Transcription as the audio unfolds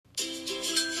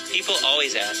People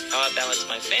always ask how I balance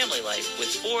my family life with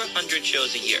 400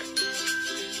 shows a year.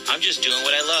 I'm just doing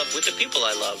what I love with the people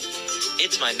I love.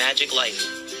 It's my magic life.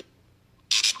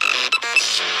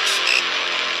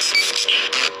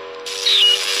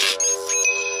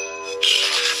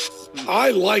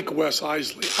 I like Wes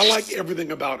Isley. I like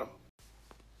everything about him.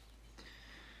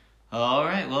 All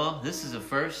right, well, this is a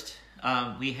first.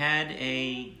 We had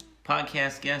a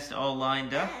podcast guest all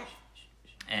lined up,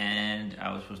 and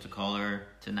I was supposed to call her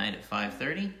tonight at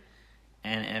 5:30,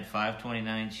 and at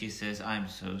 5:29 she says, "I'm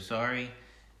so sorry.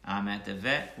 I'm at the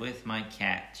vet with my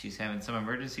cat. She's having some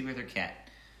emergency with her cat."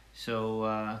 So,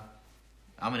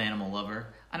 I'm an animal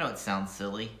lover. I know it sounds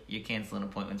silly. You're canceling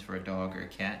appointments for a dog or a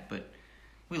cat, but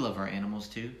we love our animals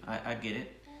too. I get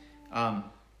it.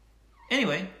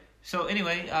 Anyway,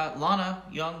 Lana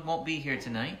Young won't be here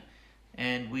tonight,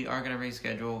 and we are going to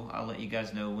reschedule. I'll let you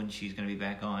guys know when she's going to be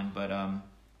back on, but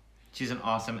she's an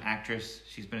awesome actress.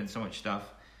 She's been in so much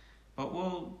stuff, but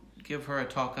we'll give her a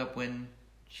talk up when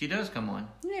she does come on.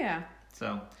 Yeah.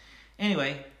 So,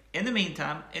 anyway, in the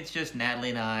meantime, it's just Natalie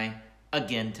and I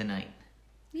again tonight.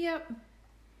 Yep.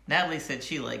 Natalie said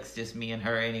she likes just me and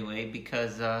her anyway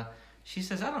because she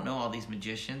says, I don't know all these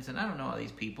magicians and I don't know all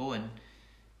these people, and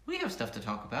we have stuff to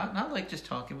talk about, and I like just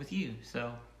talking with you.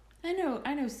 So I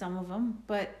know some of them,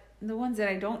 but the ones that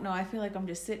I don't know, I feel like I'm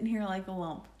just sitting here like a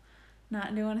lump,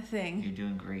 not doing a thing. You're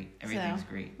doing great. Everything's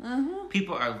great. Uh-huh.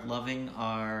 People are loving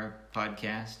our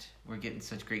podcast. We're getting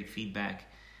such great feedback.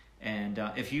 And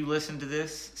if you listen to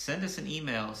this, send us an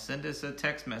email, send us a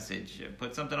text message,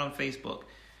 put something on Facebook.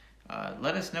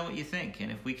 Let us know what you think.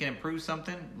 And if we can improve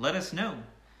something, let us know.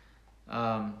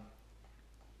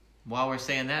 While we're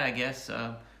saying that, I guess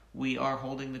we are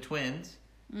holding the twins.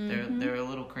 Mm-hmm. They're a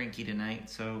little cranky tonight,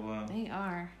 so they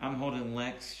are. I'm holding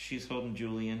Lex. She's holding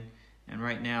Julian, and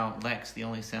right now, Lex, the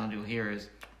only sound you'll hear is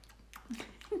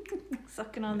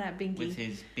sucking on that binky with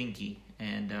his binky.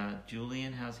 And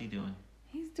Julian, how's he doing?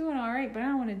 He's doing all right, but I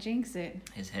don't want to jinx it.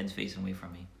 His head's facing away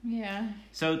from me. Yeah.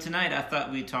 So tonight, I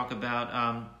thought we'd talk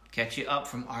about catch you up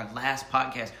from our last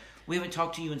podcast. We haven't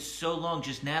talked to you in so long,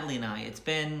 just Natalie and I. It's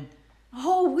been a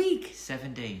whole week.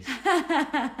 7 days.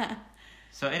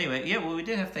 So anyway, we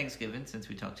did have Thanksgiving since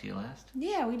we talked to you last.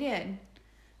 Yeah, we did.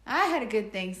 I had a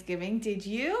good Thanksgiving. Did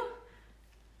you?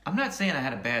 I'm not saying I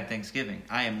had a bad Thanksgiving.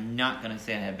 I am not going to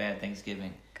say I had a bad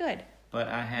Thanksgiving. Good. But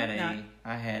I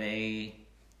had a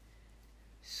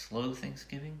slow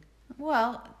Thanksgiving.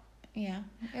 Well, yeah,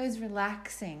 it was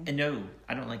relaxing. And no,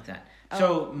 I don't like that.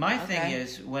 So my thing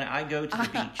is, when I go to the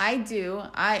beach... I do.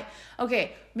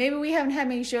 Okay, maybe we haven't had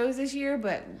many shows this year,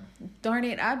 but darn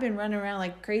it, I've been running around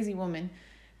like a crazy woman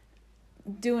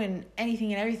doing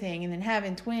anything and everything, and then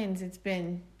having twins, it's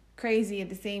been crazy at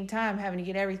the same time, having to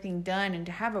get everything done, and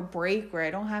to have a break where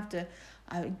I don't have to...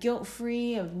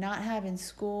 guilt-free of not having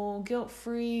school,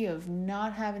 guilt-free of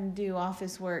not having to do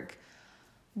office work,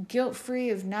 guilt-free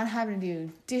of not having to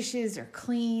do dishes or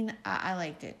clean. I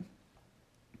liked it.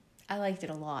 I liked it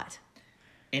a lot.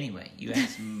 Anyway, you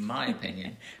asked my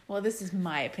opinion. Well, this is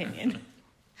my opinion.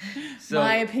 So,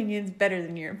 my opinion's better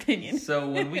than your opinion. So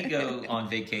when we go on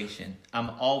vacation, I'm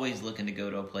always looking to go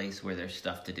to a place where there's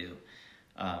stuff to do.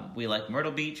 We like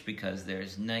Myrtle Beach because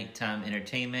there's nighttime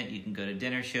entertainment. You can go to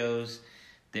dinner shows.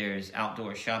 There's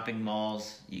outdoor shopping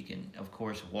malls. You can, of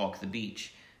course, walk the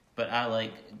beach. But I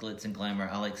like glitz and glamour.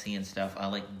 I like seeing stuff. I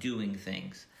like doing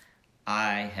things.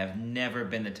 I have never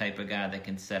been the type of guy that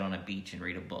can sit on a beach and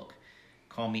read a book.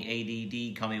 Call me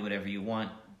ADD, call me whatever you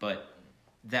want, but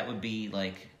that would be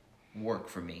like work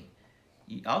for me.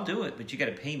 I'll do it, but you got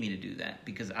to pay me to do that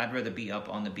because I'd rather be up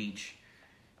on the beach,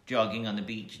 jogging on the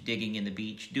beach, digging in the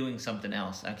beach, doing something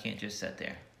else. I can't just sit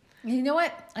there. You know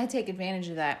what? I take advantage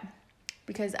of that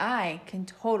because I can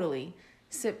totally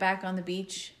sit back on the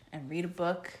beach and read a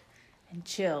book and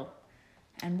chill.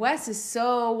 And Wes is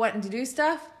so wanting to do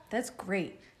stuff. That's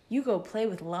great. You go play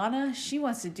with Lana. She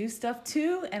wants to do stuff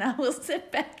too, and I will sit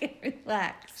back and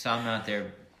relax. So I'm not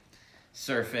there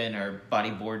surfing or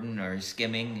bodyboarding or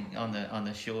skimming on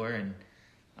the shore, and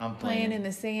I'm playing in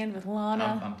the sand with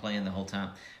Lana. I'm playing the whole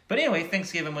time. But anyway,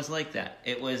 Thanksgiving was like that.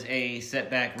 It was a sit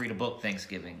back, read a book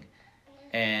Thanksgiving.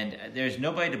 And there's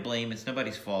nobody to blame. It's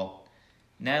nobody's fault.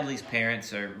 Natalie's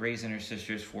parents are raising her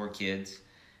sister's 4 kids.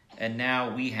 And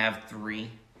now we have 3.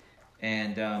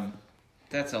 And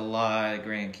that's a lot of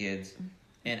grandkids.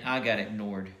 And I got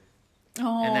ignored.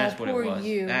 Oh, and that's what poor it was.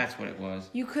 you. That's what it was.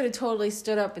 You could have totally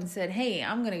stood up and said, hey,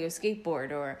 I'm going to go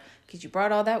skateboard, or because you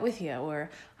brought all that with you, or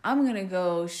I'm going to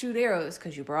go shoot arrows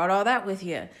because you brought all that with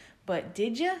you. But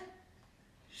did you?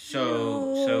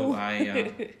 So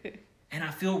I And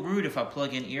I feel rude if I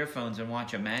plug in earphones and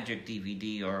watch a magic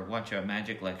DVD or watch a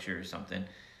magic lecture or something.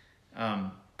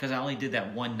 Because I only did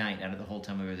that one night out of the whole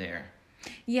time we were there.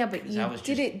 Yeah, but you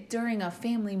did it during a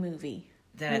family movie.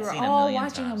 That we I'd were seen all a million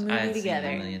watching times. a movie I had together.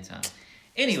 seen it a million times.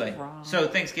 Anyway, so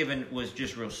Thanksgiving was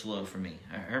just real slow for me.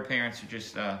 Her parents are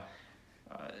just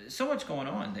so much going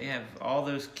on. They have all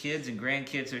those kids and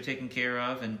grandkids they're taking care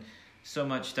of, and so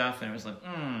much stuff. And it was like,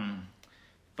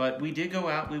 But we did go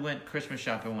out. We went Christmas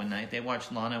shopping one night. They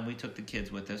watched Lana, and we took the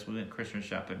kids with us. We went Christmas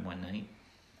shopping one night.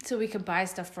 So we could buy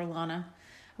stuff for Lana.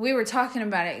 We were talking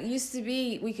about it. It used to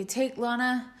be we could take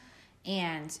Lana,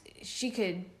 and she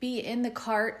could be in the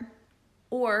cart,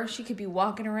 or she could be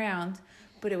walking around.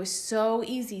 But it was so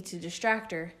easy to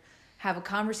distract her. Have a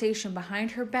conversation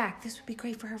behind her back. This would be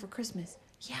great for her for Christmas.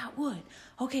 Yeah, it would.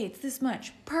 Okay, it's this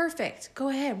much. Perfect. Go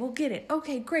ahead. We'll get it.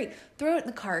 Okay, great. Throw it in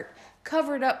the cart.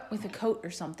 Cover it up with a coat or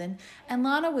something. And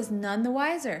Lana was none the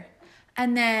wiser.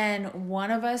 And then one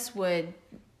of us would,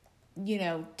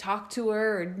 talk to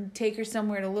her or take her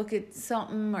somewhere to look at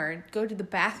something or go to the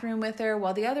bathroom with her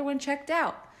while the other one checked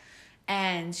out.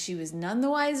 And she was none the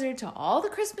wiser to all the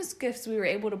Christmas gifts we were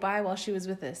able to buy while she was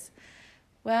with us.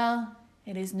 Well,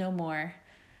 it is no more.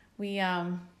 We,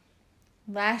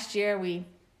 last year we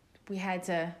had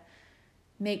to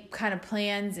make kind of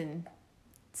plans and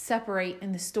separate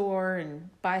in the store and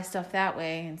buy stuff that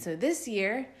way. And so this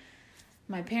year,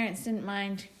 my parents didn't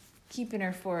mind keeping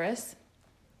her for us.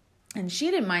 And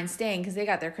she didn't mind staying because they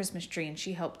got their Christmas tree and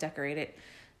she helped decorate it.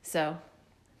 So,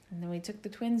 and then we took the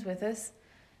twins with us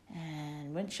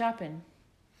and went shopping.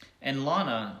 And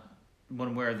Lana,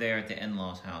 when we're there at the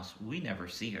in-laws' house, we never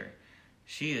see her.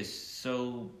 She is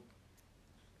so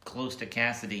close to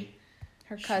Cassidy.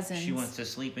 Her cousins. She wants to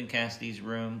sleep in Cassidy's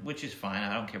room, which is fine.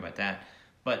 I don't care about that.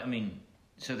 But I mean,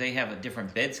 so they have a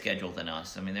different bed schedule than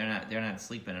us. I mean, they're not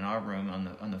sleeping in our room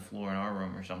on the floor in our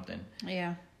room or something.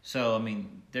 Yeah. So I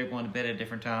mean, they're going to bed at a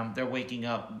different time. They're waking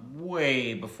up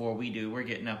way before we do. We're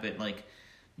getting up at like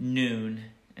noon,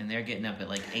 and they're getting up at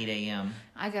like 8 a.m.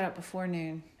 I got up before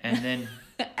noon. And then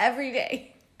every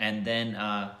day. And then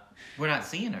we're not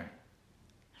seeing her.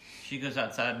 She goes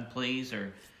outside and plays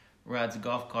or rides a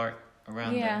golf cart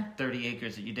around the 30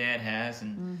 acres that your dad has,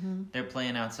 and they're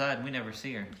playing outside, and we never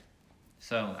see her.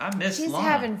 So I miss Lana. She's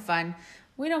having fun.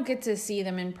 We don't get to see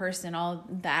them in person all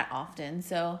that often,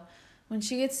 so when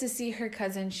she gets to see her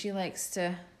cousin, she likes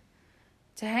to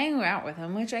hang out with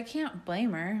them, which I can't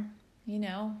blame her.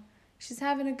 She's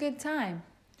having a good time.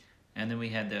 And then we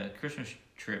had the Christmas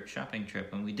shopping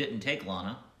trip, and we didn't take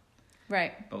Lana.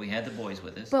 Right. But we had the boys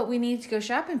with us. But we needed to go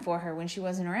shopping for her when she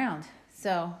wasn't around,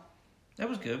 so that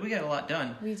was good. We got a lot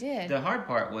done. We did. The hard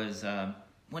part was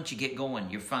once you get going,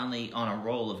 you're finally on a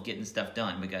roll of getting stuff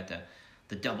done. We got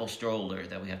the double stroller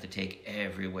that we have to take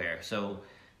everywhere. So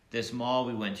this mall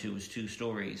we went to was 2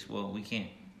 stories. Well, we can't,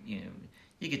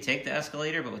 you could take the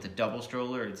escalator, but with a double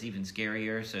stroller, it's even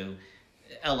scarier. So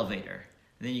elevator.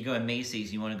 And then you go in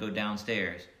Macy's, you want to go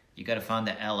downstairs. You got to find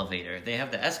the elevator. They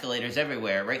have the escalators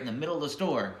everywhere, right in the middle of the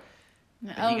store.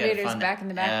 The elevator's back in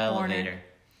the back corner.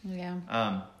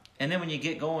 Yeah. And then when you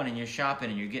get going and you're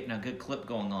shopping and you're getting a good clip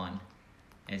going on,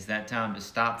 it's that time to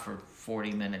stop for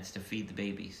 40 minutes to feed the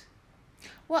babies.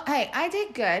 Well, hey, I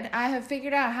did good. I have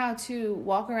figured out how to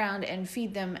walk around and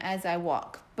feed them as I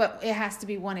walk, but it has to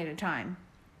be one at a time.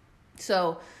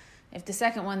 So if the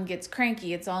second one gets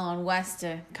cranky, it's all on Wes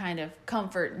to kind of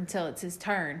comfort until it's his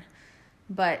turn.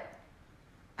 But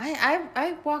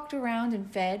I walked around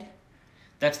and fed.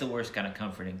 That's the worst kind of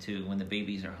comforting, too, when the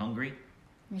babies are hungry.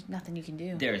 There's nothing you can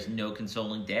do. There's no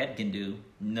consoling Dad can do.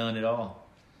 None at all.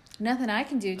 Nothing I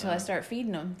can do till I start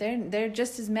feeding them. They're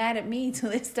just as mad at me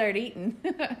till they start eating.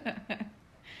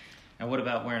 And what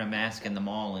about wearing a mask in the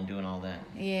mall and doing all that?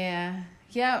 Yeah,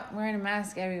 wearing a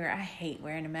mask everywhere. I hate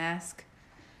wearing a mask.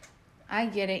 I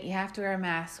get it. You have to wear a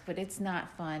mask, but it's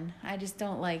not fun. I just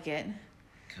don't like it.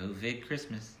 COVID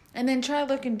Christmas. And then try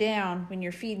looking down when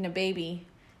you're feeding a baby.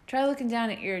 Try looking down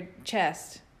at your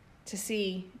chest to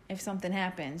see if something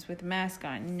happens with the mask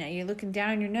on. Now you're looking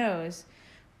down your nose,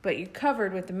 but you're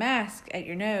covered with the mask at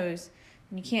your nose,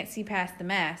 and you can't see past the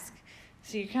mask.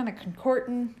 So you're kind of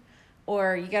contorting,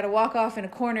 or you got to walk off in a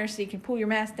corner so you can pull your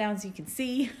mask down so you can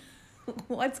see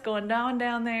what's going on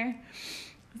down there.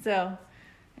 So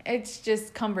it's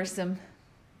just cumbersome.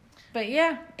 But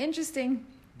yeah, interesting.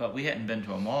 But we hadn't been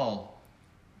to a mall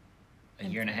a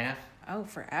year and a half. Oh,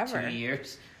 forever. 2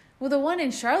 years. Well, the one in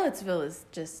Charlottesville is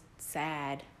just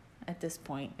sad at this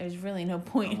point. There's really no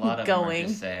point in going. A lot of them are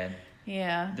just sad.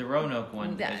 Yeah. The Roanoke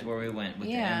one is where we went with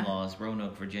the in-laws,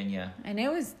 Roanoke, Virginia. And it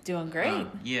was doing great.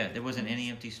 Yeah, there wasn't any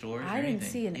empty stores. I didn't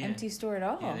see an empty store at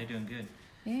all. Yeah, they're doing good.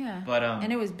 Yeah. But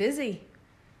and it was busy.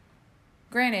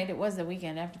 Granted, it was the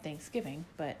weekend after Thanksgiving,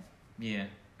 but yeah,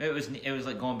 it was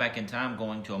like going back in time,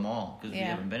 going to a mall because we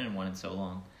haven't been in one in so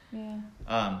long. Yeah.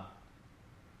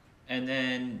 And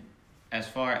then as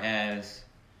far as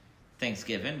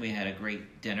Thanksgiving, we had a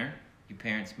great dinner. Your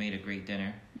parents made a great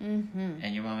dinner. Mm-hmm.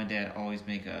 And your mom and dad always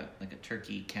make a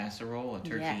turkey casserole, a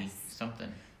turkey something.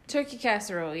 Turkey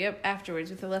casserole, yep,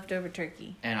 afterwards with the leftover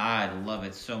turkey. And I love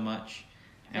it so much.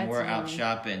 And we're out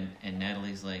shopping, and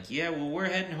Natalie's like, yeah, well, we're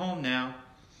heading home now.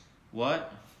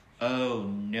 What? Oh,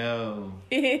 no.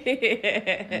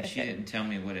 And she didn't tell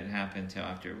me what had happened until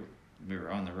after we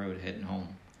were on the road heading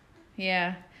home.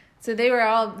 Yeah. So they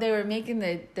were making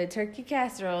the turkey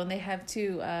casserole, and they have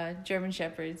 2 German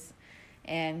Shepherds.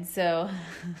 And so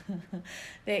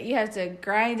you have to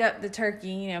grind up the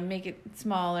turkey, make it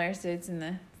smaller so it's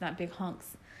not big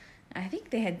hunks. I think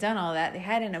they had done all that. They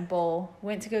had it in a bowl,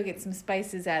 went to go get some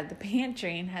spices out of the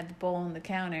pantry and had the bowl on the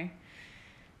counter.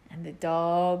 And the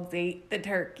dogs ate the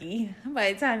turkey.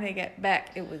 By the time they got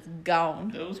back, it was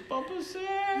gone. Those Papa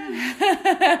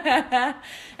said.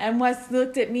 And Wes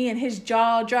looked at me and his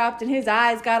jaw dropped and his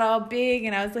eyes got all big.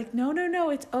 And I was like, no,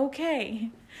 it's okay.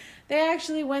 They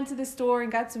actually went to the store and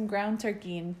got some ground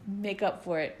turkey and make up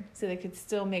for it so they could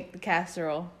still make the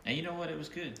casserole. And you know what? It was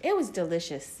good. It was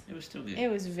delicious. It was still good.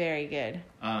 It was very good.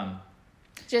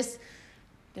 Just,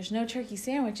 there's no turkey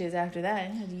sandwiches after that. I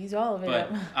had to use all of it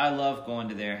but up. I love going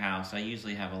to their house. I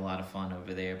usually have a lot of fun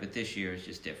over there, but this year is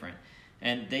just different.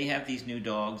 And they have these new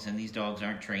dogs, and these dogs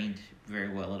aren't trained very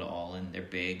well at all, and they're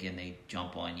big, and they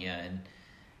jump on you, and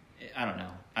I don't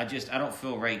know. I don't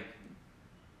feel right.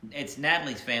 It's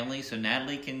Natalie's family, so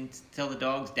Natalie can tell the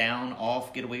dogs down,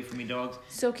 off, get away from me, dogs.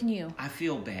 So can you. I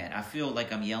feel bad. I feel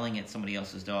like I'm yelling at somebody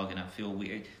else's dog, and I feel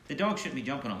weird. The dog shouldn't be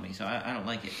jumping on me, so I don't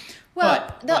like it.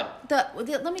 Well,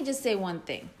 let me just say one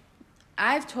thing.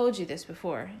 I've told you this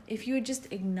before. If you would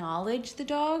just acknowledge the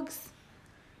dogs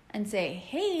and say,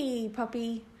 hey,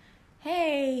 puppy,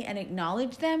 hey, and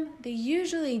acknowledge them, they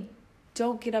usually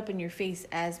don't get up in your face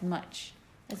as much.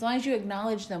 As long as you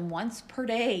acknowledge them once per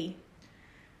day.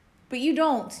 But you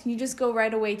don't. You just go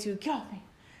right away to get off me.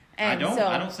 And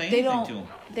I don't say anything to them.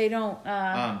 They don't.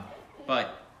 But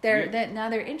now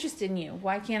they're interested in you.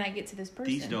 Why can't I get to this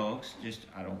person? These dogs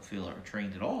I don't feel are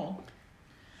trained at all.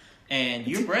 And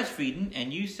you're breastfeeding,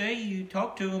 and you say you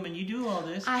talk to them, and you do all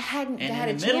this. I hadn't and had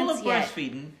a in the chance middle of yet.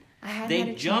 breastfeeding,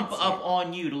 they jump up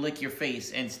on you to lick your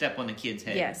face and step on the kid's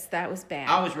head. Yes, that was bad.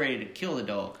 I was ready to kill the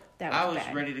dog. I was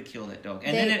bad. ready to kill that dog.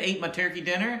 And then it ate my turkey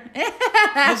dinner.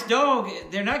 This dog,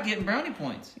 they're not getting brownie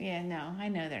points. Yeah, no, I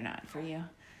know they're not for you.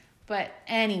 But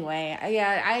anyway,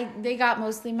 they got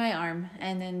mostly my arm.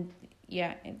 And then,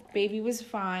 baby was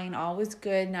fine. All was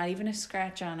good. Not even a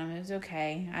scratch on him. It was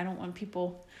okay. I don't want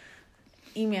people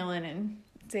emailing and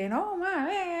saying, oh,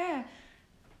 my,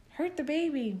 hurt the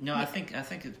baby. No, I think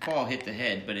his paw hit the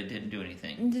head, but it didn't do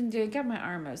anything. It got my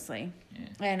arm mostly. Yeah.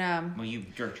 And well, you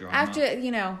jerked your arm after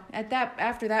up.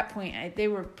 After that point, they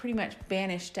were pretty much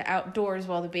banished to outdoors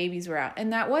while the babies were out,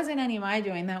 and that wasn't any of my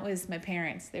doing. That was my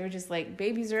parents. They were just like,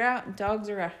 babies are out and dogs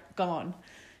are gone.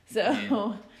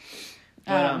 So,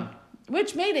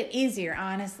 which made it easier,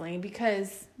 honestly,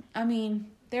 because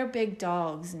they're big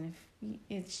dogs, and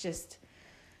it's just.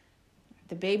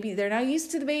 The baby, they're not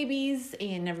used to the babies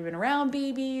and never been around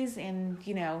babies. And,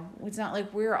 it's not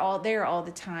like we're all there all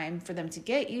the time for them to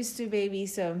get used to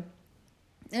babies. So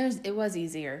it was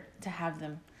easier to have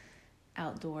them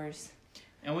outdoors.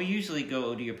 And we usually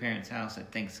go to your parents' house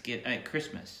at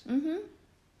Christmas. Mm-hmm.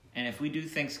 And if we do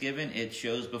Thanksgiving, it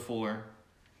shows before,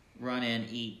 run in,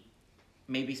 eat,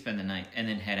 maybe spend the night, and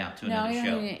then head out to another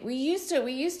show. No. We used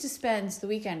to spend the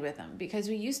weekend with them because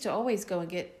we used to always go and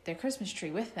get their Christmas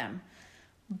tree with them.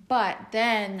 But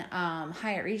then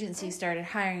Hyatt Regency started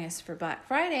hiring us for Black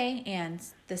Friday and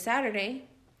the Saturday.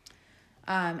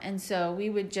 And so we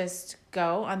would just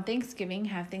go on Thanksgiving,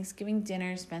 have Thanksgiving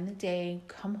dinner, spend the day,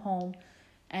 come home,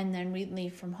 and then we'd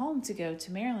leave from home to go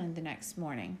to Maryland the next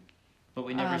morning. But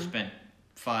we never spent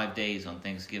 5 days on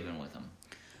Thanksgiving with them.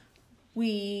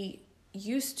 We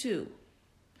used to.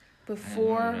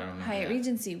 Before Hyatt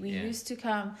Regency, we used to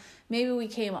come. Maybe we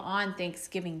came on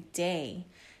Thanksgiving Day.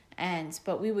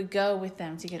 But we would go with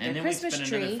them to get their Christmas tree.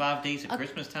 And then we spent another 5 days at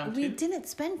Christmas time, too? We didn't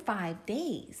spend 5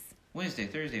 days. Wednesday,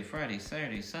 Thursday, Friday,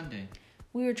 Saturday, Sunday.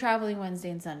 We were traveling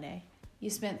Wednesday and Sunday. You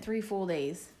spent 3 full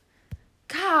days.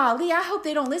 Golly, I hope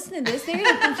they don't listen to this. They're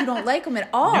going to think you don't like them at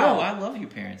all. No, I love your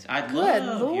parents. Good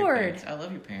love Lord. your parents. I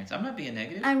love your parents. I'm not being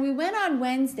negative. And we went on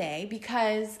Wednesday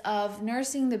because of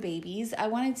nursing the babies. I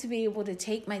wanted to be able to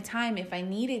take my time if I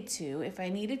needed to. If I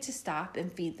needed to stop and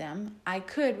feed them, I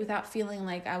could without feeling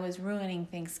like I was ruining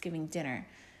Thanksgiving dinner.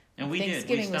 And we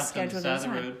Thanksgiving did. We was stopped on the scheduled side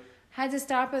of the road. Had to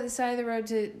stop at the side of the road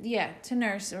to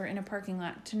nurse, or in a parking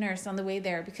lot to nurse on the way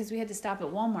there, because we had to stop at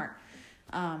Walmart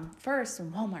first,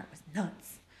 and Walmart was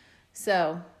nuts.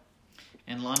 So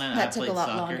And Lana and that I took played a lot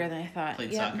soccer. longer than I thought.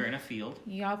 Played Yep. soccer in a field.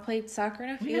 Y'all played soccer in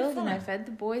a We had field, and I fun. fed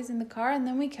the boys in the car, and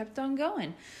then we kept on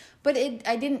going. But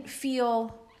I didn't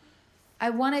feel. I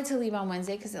wanted to leave on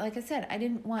Wednesday because, like I said, I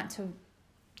didn't want to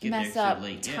Get mess there too up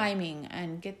late, yeah. timing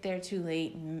and get there too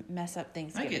late and mess up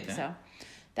Thanksgiving. I get that. So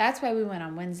that's why we went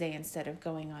on Wednesday instead of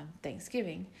going on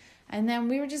Thanksgiving. And then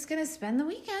we were just going to spend the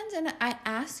weekend. And I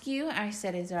asked you, I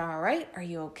said, is it all right? Are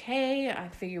you okay? I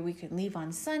figured we could leave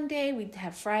on Sunday. We'd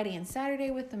have Friday and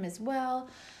Saturday with them as well.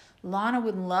 Lana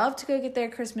would love to go get their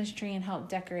Christmas tree and help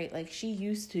decorate like she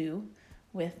used to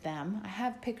with them. I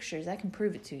have pictures. I can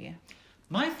prove it to you.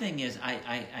 My thing is,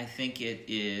 I think it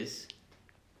is,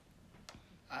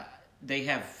 they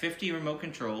have 50 remote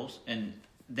controls, and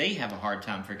they have a hard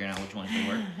time figuring out which ones they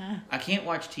work. I can't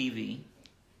watch TV.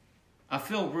 I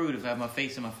feel rude if I have my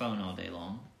face in my phone all day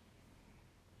long.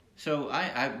 So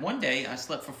I one day I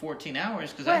slept for 14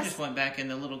 hours because I Wes. just went back in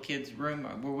the little kid's room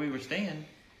where we were staying,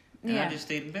 and Yeah. I just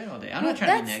stayed in bed all day. I'm Well, not trying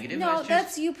to be that's- negative. No, It's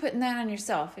that's you putting that on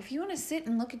yourself. If you want to sit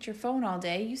and look at your phone all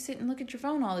day, you sit and look at your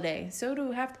phone all day. So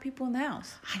do half the people in the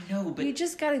house. I know, but You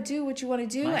just got to do what you want to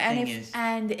do, My and thing if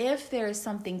is- if there is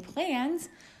something planned,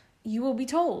 you will be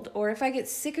told. Or if I get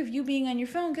sick of you being on your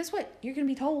phone, guess what? You're going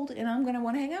to be told, and I'm going to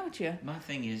want to hang out with you. my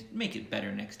thing is make it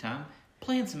better next time.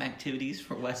 Plan some activities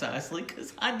for Wes Isley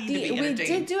because I need to be We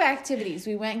entertained. did do activities.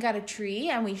 We went and got a tree,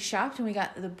 and we shopped, and we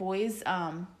got the boys.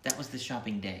 That was the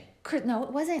shopping day. No,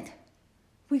 it wasn't.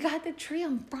 We got the tree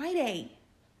on Friday.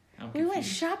 I'm We went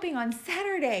confused. shopping on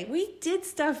Saturday. We did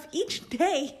stuff each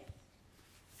day.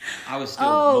 I was still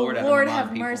Oh, bored out Lord of my mind,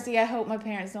 have people. mercy. I hope my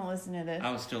parents don't listen to this.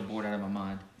 I was still bored out of my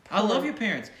mind. I Poor- love your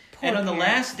parents. poor And on the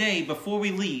parents. last day before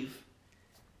we leave,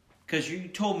 because you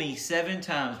told me 7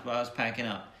 times while I was packing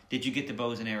up, did you get the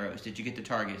bows and arrows? Did you get the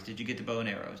targets? Did you get the bow and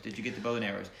arrows? Did you get the bow and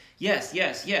arrows? Yes,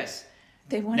 yes, yes.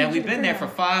 They wanted Now you we've to been bring there for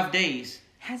them. 5 days.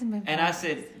 Hasn't been. And I 5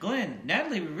 said, Glenn,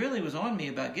 Natalie really was on me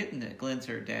about getting it. Glenn's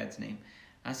her dad's name.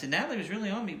 I said, Natalie was really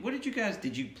on me. What did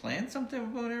you plan something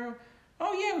with bow and arrow?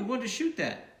 Oh, yeah, we wanted to shoot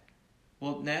that.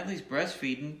 Well, Natalie's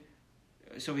breastfeeding,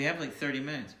 so we have like 30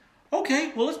 minutes.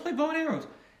 Okay, well, let's play bow and arrows.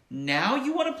 Now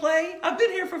you want to play? I've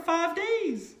been here for 5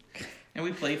 days. And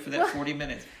we played for that 40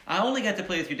 minutes. I only got to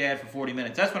play with your dad for 40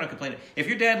 minutes. That's what I'm complaining. If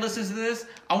your dad listens to this,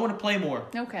 I want to play more.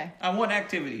 Okay. I want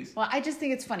activities. Well, I just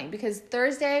think it's funny because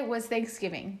Thursday was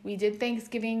Thanksgiving. We did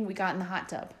Thanksgiving. We got in the hot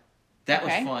tub. That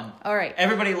Okay. was fun. All right.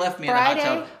 Everybody left me in the Friday-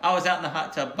 hot tub. I was out in the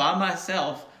hot tub by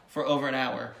myself for over an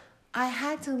hour. I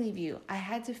had to leave you. I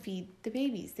had to feed the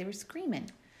babies. They were screaming.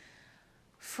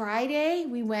 Friday,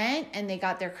 we went and they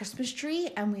got their Christmas tree,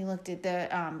 and we looked at the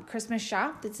Christmas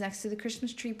shop that's next to the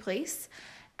Christmas tree place,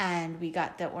 and we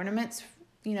got the ornaments.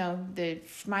 You know,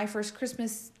 my first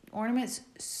Christmas ornaments,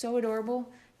 so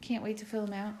adorable. Can't wait to fill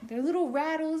them out. They're little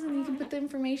rattles, and you can put the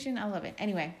information. I love it.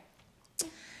 Anyway,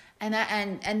 and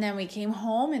then we came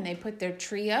home and they put their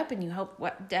tree up, and you helped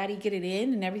Daddy get it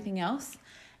in and everything else.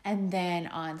 And then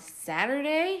on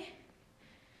Saturday,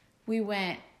 we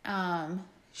went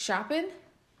shopping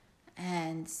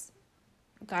and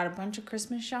got a bunch of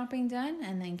Christmas shopping done,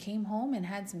 and then came home and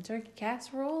had some turkey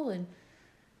casserole. And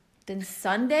then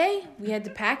Sunday, we had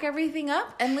to pack everything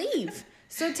up and leave.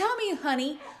 So tell me,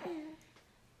 honey,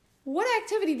 what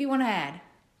activity do you want to add?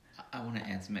 I want to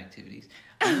add some activities.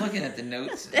 I'm looking at the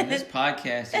notes, and this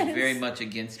podcast is very much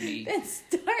against me. Then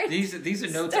start. These are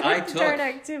notes start, I took, Start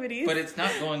activities. but it's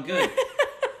not going good.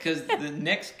 Because the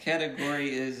next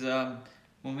category is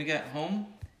when we got home,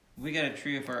 we got a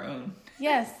tree of our own.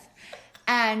 Yes.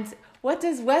 And what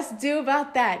does Wes do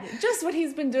about that? Just what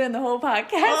he's been doing the whole podcast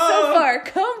so far,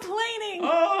 complaining.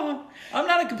 Oh, I'm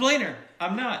not a complainer.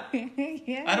 I'm not.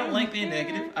 Yeah. I don't like being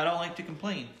negative. I don't like to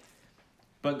complain.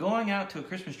 But going out to a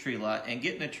Christmas tree lot and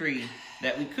getting a tree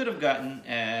that we could have gotten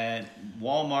at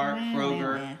Walmart,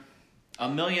 Kroger, a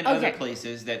million other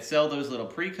places that sell those little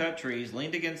pre-cut trees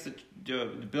leaned against the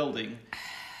building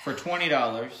for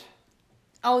 $20.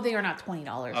 Oh, they are not $20.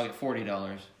 I'll get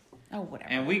 $40. Oh, whatever.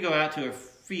 And we go out to a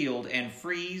field and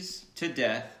freeze to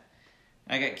death.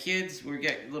 I got kids. We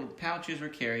got little pouches we're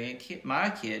carrying.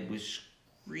 My kid was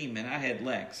screaming. I had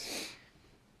Lex.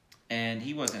 and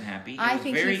he wasn't happy. I was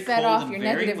think very he fed cold off and your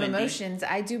very negative windy. emotions.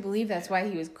 I do believe that's why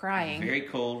he was crying. Very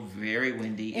cold, very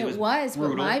windy. It was,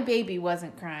 brutal. but my baby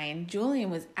wasn't crying. Julian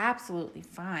was absolutely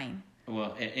fine.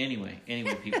 Well, anyway,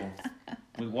 people.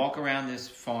 We walk around this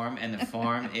farm, and the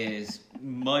farm is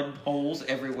mud holes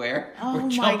everywhere. Oh We're my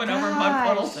jumping over mud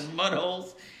puddles gosh. and mud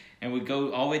holes. And we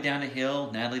go all the way down a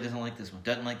hill. Natalie doesn't like this one,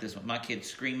 doesn't like this one. My kid's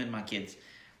screaming, my kid's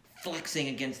flexing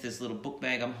against this little book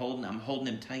bag I'm holding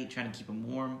him tight, trying to keep him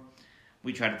warm.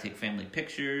 We try to take family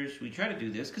pictures. We try to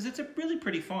do this because it's a really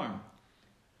pretty farm.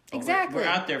 But Exactly. We're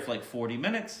out there for like 40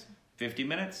 minutes, 50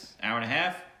 minutes, hour and a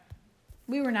half.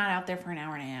 We were not out there for an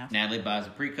hour and a half. Natalie buys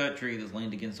a pre-cut tree that's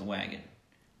leaned against a wagon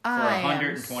for I am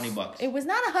 $120. It was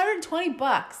not $120.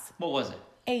 What was it?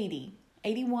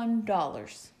 $81.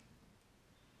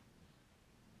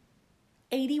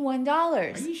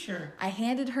 $81. Are you sure? I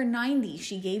handed her 90.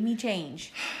 She gave me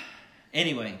change.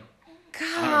 Anyway,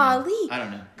 Golly. I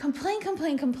don't know.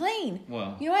 Complain.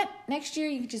 Well, You know what? Next year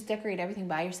you can just decorate everything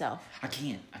by yourself. I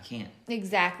can't.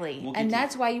 Exactly. We'll get And to-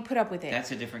 that's why you put up with it.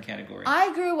 That's a different category.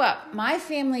 I grew up, my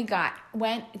family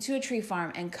went to a tree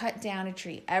farm and cut down a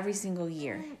tree every single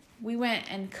year. We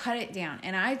went and cut it down.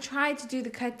 And I tried to do the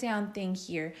cut down thing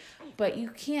here, but you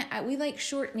can't, we like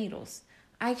short needles.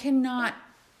 I cannot,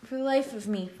 for the life of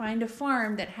me, find a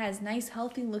farm that has nice,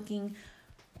 healthy looking,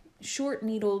 short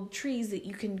needled trees that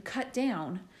you can cut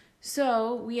down.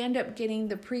 So we end up getting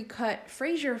the pre-cut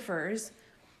Fraser firs.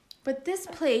 But this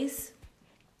place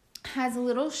has a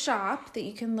little shop that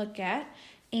you can look at,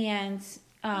 and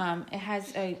it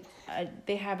has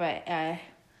they have a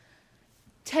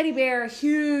teddy bear, a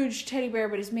huge teddy bear,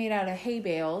 but it's made out of hay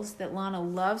bales that Lana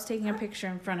loves taking a picture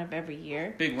in front of every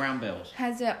year. Big round bells.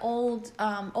 Has an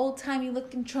old-timey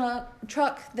looking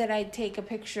truck that I take a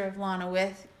picture of Lana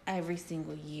with every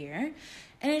single year.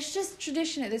 And it's just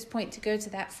tradition at this point to go to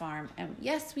that farm. And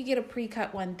yes, we get a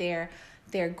pre-cut one there.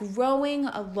 They're growing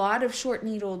a lot of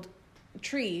short-needled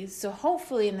trees, so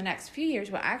hopefully in the next few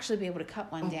years we'll actually be able to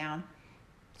cut one down.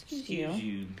 Excuse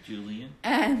you, Julian.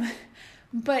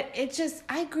 But it just,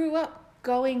 I grew up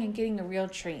going and getting a real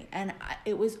tree, and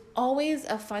it was always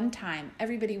a fun time.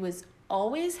 Everybody was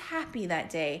always happy that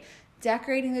day.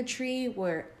 Decorating the tree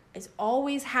is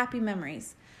always happy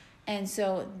memories. And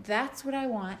so that's what I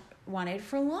wanted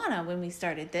for Lana when we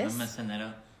started this. I'm messing that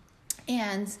up.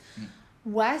 And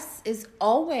Wes is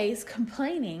always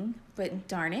complaining, but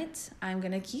darn it, I'm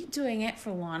going to keep doing it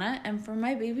for Lana and for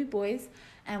my baby boys.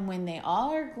 And when they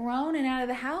all are grown and out of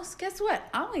the house, guess what?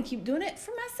 I'm going to keep doing it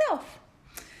for myself.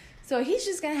 So he's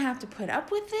just going to have to put up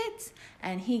with it.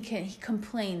 And he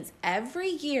complains every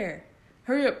year.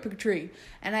 Hurry up, pick a tree.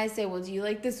 And I say, well, do you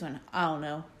like this one? I don't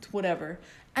know. It's whatever.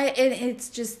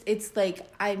 It's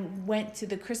like I went to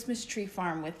the Christmas tree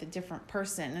farm with a different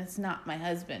person. It's not my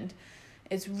husband.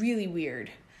 It's really weird.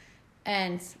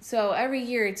 And so every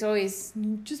year it's always,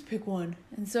 just pick one.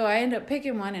 And so I end up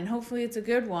picking one, and hopefully it's a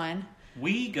good one.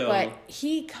 We go. But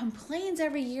he complains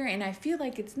every year, and I feel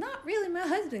like it's not really my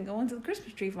husband going to the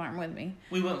Christmas tree farm with me.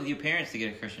 We went with your parents to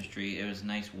get a Christmas tree. It was a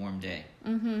nice warm day.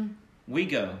 Mm-hmm. We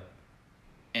go,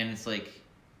 and it's like...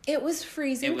 It was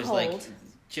freezing cold. It was like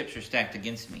chips are stacked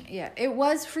against me. Yeah, it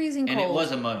was freezing cold. And it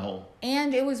was a mud hole.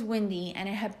 And it was windy, and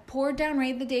it had poured down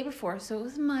rain the day before, so it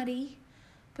was muddy.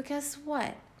 But guess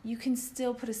what? You can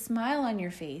still put a smile on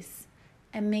your face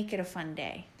and make it a fun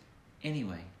day.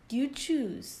 Anyway. You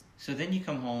choose. So then you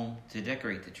come home to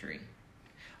decorate the tree.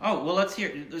 Oh, well, let's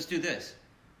do this.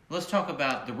 Let's talk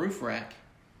about the roof rack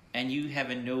and you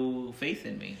having no faith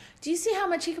in me. Do you see how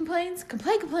much he complains?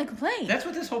 Complain. That's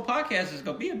what this whole podcast is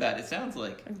going to be about, it sounds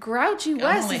like. Grouchy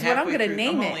West is what I'm going to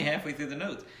name it. I'm only halfway through the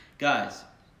notes. Guys,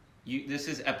 this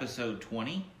is episode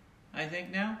 20, I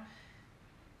think now.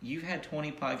 You've had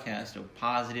 20 podcasts of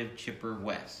positive, chipper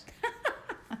West.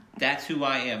 That's who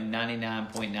I am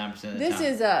 99.9% of the time. This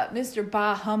is Mr.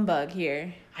 Bah Humbug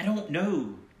here. I don't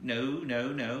know.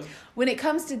 No. When it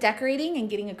comes to decorating and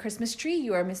getting a Christmas tree,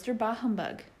 you are Mr. Bah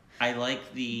Humbug.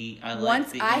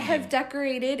 Once I have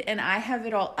decorated and I have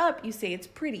it all up, you say it's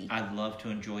pretty. I love to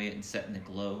enjoy it and set in the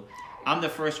glow. I'm the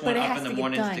first one up in the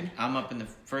morning. I'm up in the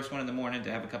first one in the morning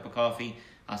to have a cup of coffee.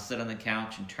 I'll sit on the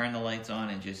couch and turn the lights on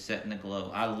and just set in the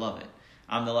glow. I love it.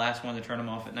 I'm the last one to turn them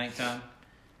off at nighttime.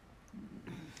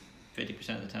 50%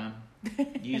 of the time.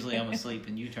 Usually I'm asleep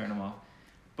and you turn them off.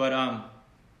 But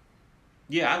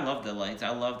yeah, I love the lights. I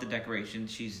love the decorations.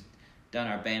 She's done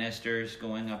our banisters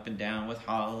going up and down with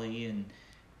holly, and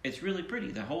it's really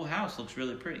pretty. The whole house looks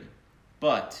really pretty.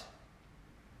 But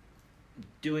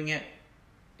doing it,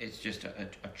 it's just a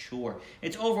chore.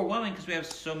 It's overwhelming because we have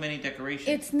so many decorations.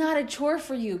 It's not a chore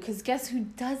for you because guess who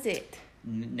does it?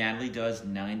 Natalie does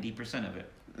 90% of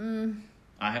it.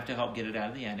 I have to help get it out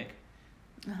of the attic.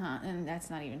 And that's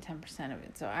not even 10% of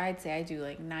it. So I'd say I do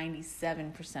like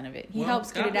 97% of it. He Well,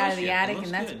 helps get God it out bless of the you. It attic, looks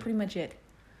and that's good. pretty much it.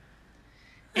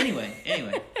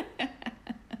 Anyway.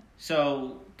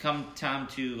 So come time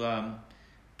to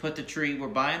put the tree. We're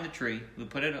buying the tree. We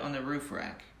put it on the roof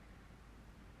rack.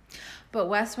 But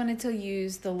Wes wanted to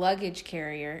use the luggage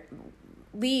carrier,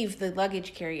 leave the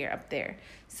luggage carrier up there.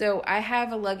 So I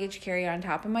have a luggage carrier on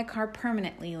top of my car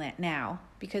permanently now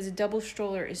because a double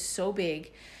stroller is so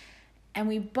big. And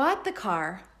we bought the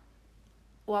car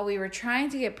while we were trying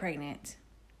to get pregnant.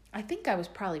 I think I was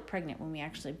probably pregnant when we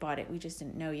actually bought it. We just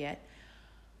didn't know yet.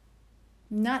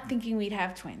 Not thinking we'd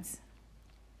have twins.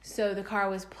 So the car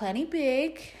was plenty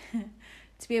big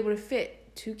to be able to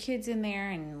fit 2 kids in there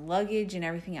and luggage and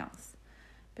everything else.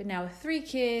 But now with 3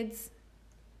 kids,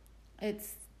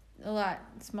 it's a lot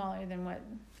smaller than what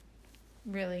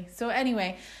really. So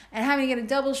anyway, and having to get a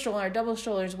double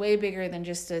stroller is way bigger than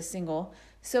just a single.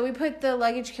 So we put the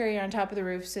luggage carrier on top of the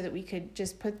roof so that we could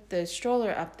just put the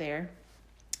stroller up there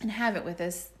and have it with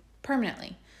us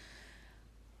permanently.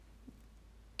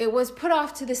 It was put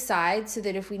off to the side so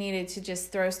that if we needed to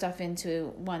just throw stuff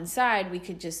into one side, we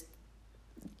could just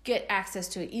get access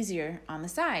to it easier on the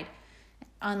side,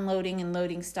 unloading and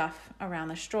loading stuff around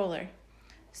the stroller.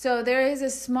 So there is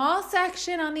a small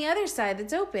section on the other side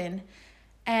that's open,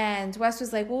 and Wes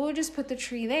was like, well, we'll just put the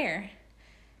tree there.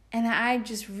 And I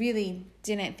just really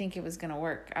didn't think it was going to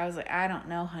work. I was like, I don't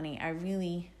know, honey.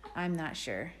 I'm not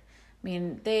sure. I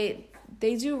mean, they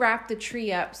do wrap the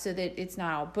tree up so that it's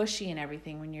not all bushy and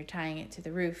everything when you're tying it to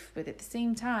the roof. But at the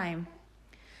same time,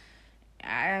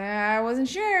 I wasn't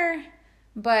sure.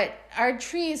 But our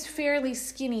tree is fairly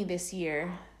skinny this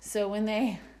year. So when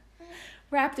they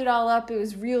wrapped it all up, it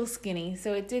was real skinny.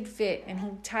 So it did fit. And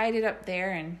he tied it up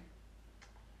there, and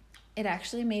it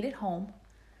actually made it home.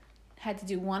 Had to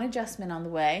do one adjustment on the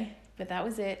way, but that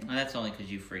was it. Well, that's only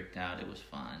because you freaked out. It was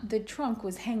fun. The trunk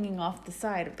was hanging off the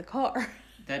side of the car.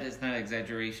 That is not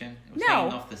exaggeration. It was No.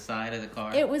 hanging off the side of the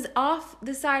car. It was off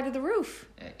the side of the roof.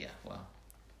 Yeah, well,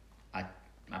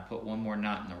 I put one more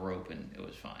knot in the rope and it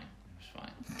was fine. It was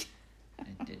fine.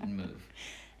 It didn't move.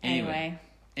 Anyway,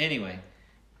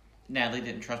 Natalie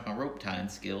didn't trust my rope tying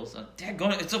skills.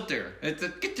 Daggone it, it's up there.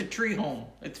 Get the tree home.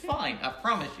 It's fine. I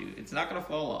promise you. It's not going to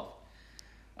fall off.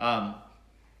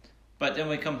 But then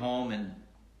we come home and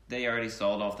they already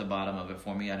sawed off the bottom of it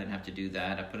for me. I didn't have to do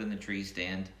that. I put it in the tree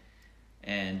stand,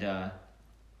 and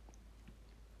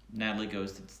Natalie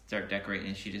goes to start decorating,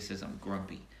 and she just says, I'm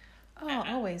grumpy. Oh,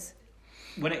 always.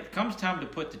 When it comes time to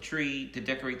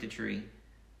decorate the tree,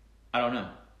 I don't know.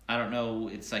 I don't know.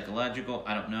 It's psychological.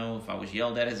 I don't know if I was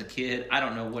yelled at as a kid. I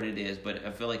don't know what it is, but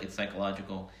I feel like it's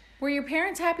psychological. Were your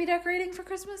parents happy decorating for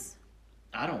Christmas?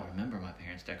 I don't remember my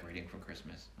parents decorating for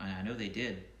Christmas. I know they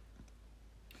did.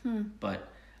 But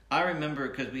I remember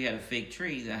because we had a fake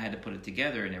tree that I had to put it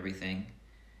together and everything.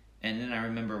 And then I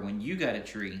remember when you got a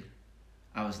tree,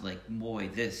 I was like, boy,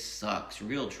 this sucks.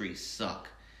 Real trees suck.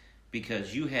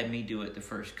 Because you had me do it the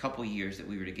first couple years that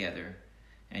we were together.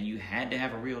 And you had to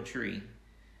have a real tree.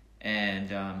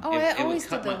 And I always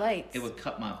did the lights. It would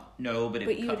cut my... No, but it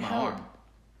would cut my help. arm.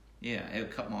 Yeah, it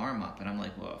would cut my arm up. And I'm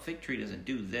like, well, a fig tree doesn't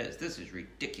do this. This is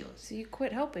ridiculous. So you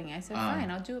quit helping. I said, fine,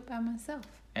 I'll do it by myself.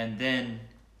 And then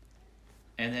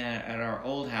at our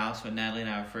old house, when Natalie and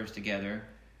I were first together,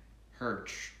 her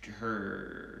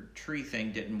tree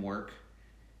thing didn't work.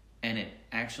 And it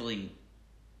actually...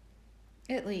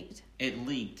 It leaked. It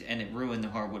leaked, and it ruined the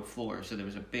hardwood floor. So there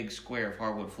was a big square of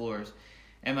hardwood floors.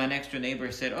 And my next door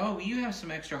neighbor said, oh, you have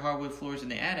some extra hardwood floors in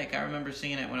the attic. I remember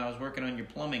seeing it when I was working on your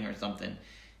plumbing or something.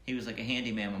 He was like a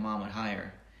handyman my mom would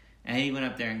hire. And he went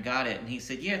up there and got it. And he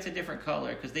said, yeah, it's a different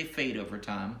color because they fade over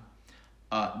time.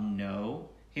 No.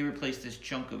 He replaced this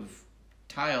chunk of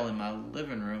tile in my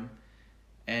living room.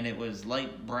 And it was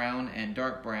light brown and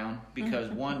dark brown because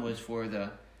one was for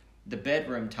the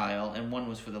bedroom tile and one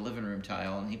was for the living room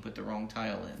tile. And he put the wrong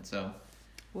tile in. So,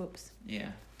 whoops.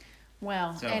 Yeah.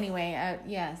 Well, anyway,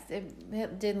 yes,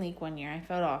 it did leak one year. I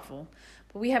felt awful.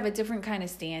 But we have a different kind of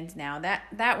stand now.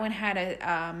 That one had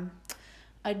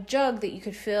a jug that you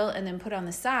could fill and then put on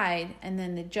the side, and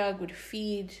then the jug would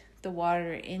feed the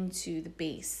water into the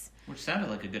base. Which sounded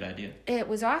like a good idea. It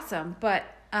was awesome, but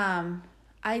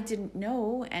I didn't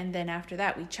know, and then after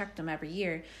that, we checked them every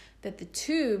year, that the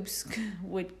tubes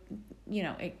would,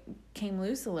 it came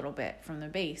loose a little bit from the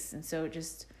base, and so it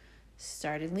just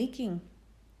started leaking.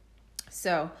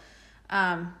 So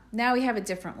now we have a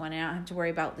different one. I don't have to worry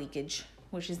about leakage,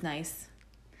 which is nice.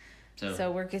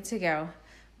 So we're good to go.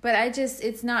 But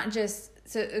it's not just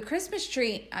So a Christmas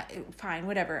tree, fine,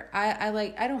 whatever.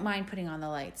 I don't mind putting on the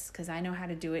lights because I know how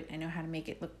to do it. I know how to make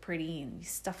it look pretty, and you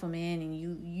stuff them in and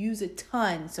you use a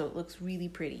ton so it looks really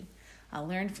pretty. I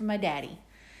learned from my daddy.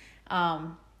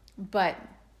 But,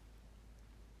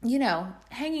 you know,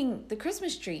 hanging the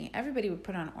Christmas tree, everybody would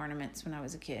put on ornaments when I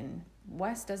was a kid. And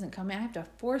Wes doesn't come in. I have to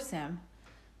force him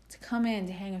to come in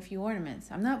to hang a few ornaments.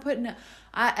 I'm not putting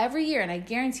every year, and I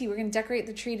guarantee we're going to decorate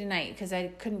the tree tonight because I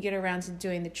couldn't get around to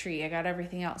doing the tree. I got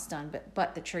everything else done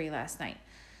but the tree last night.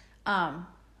 And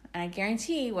I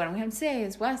guarantee what I'm going to say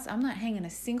is, Wes, I'm not hanging a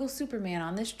single Superman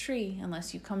on this tree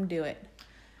unless you come do it.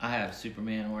 I have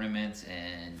Superman ornaments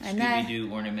and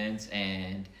Scooby-Doo ornaments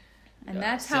and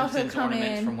that's how he'll Simpsons come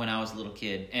ornaments in. from when I was a little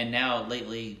kid. And now,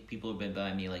 lately, people have been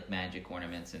buying me, like, magic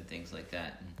ornaments and things like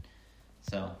that. And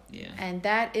so, yeah. And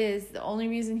that is the only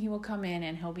reason he will come in,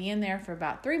 and he'll be in there for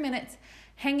about 3 minutes,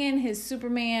 hanging his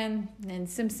Superman and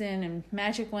Simpson and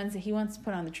magic ones that he wants to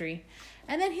put on the tree.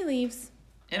 And then he leaves.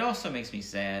 It also makes me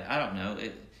sad. I don't know.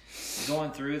 Going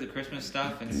through the Christmas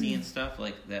stuff and seeing stuff,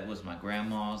 like, that was my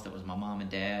grandma's, that was my mom and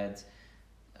dad's.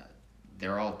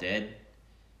 They're all dead.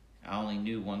 I only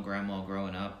knew one grandma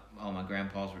growing up. All my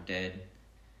grandpas were dead.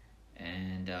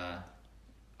 And,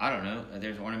 I don't know.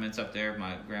 There's ornaments up there of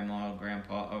my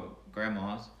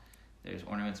grandma's. There's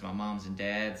ornaments of my mom's and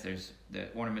dad's. There's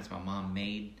the ornaments my mom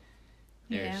made.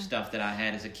 There's stuff that I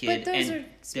had as a kid. But those are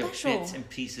special. They're bits and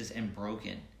pieces and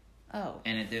broken. Oh.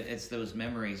 And it's those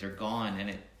memories are gone,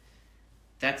 and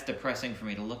that's depressing for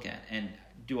me to look at. And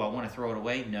do I want to throw it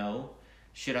away? No.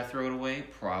 Should I throw it away?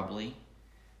 Probably.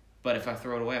 But if I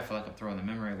throw it away, I feel like I'm throwing the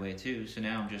memory away too. So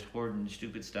now I'm just hoarding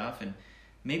stupid stuff, and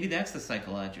maybe that's the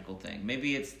psychological thing.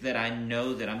 Maybe it's that I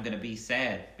know that I'm going to be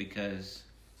sad because...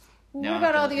 Well, what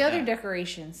about all the other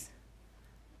decorations?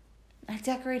 I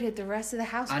decorated the rest of the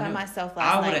house by myself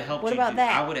last night. What about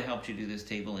that? I would have helped you do this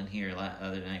table in here the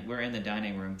other night. We're in the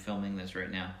dining room filming this right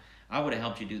now. I would have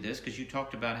helped you do this because you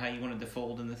talked about how you wanted to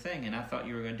fold in the thing, and I thought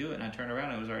you were going to do it, and I turned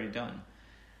around and it was already done.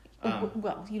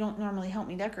 Well, you don't normally help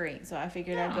me decorate, so I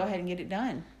figured I'd go ahead and get it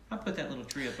done. I'll put that little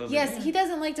tree up over there. Yes, he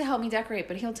doesn't like to help me decorate,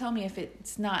 but he'll tell me if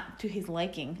it's not to his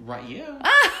liking. Right, yeah.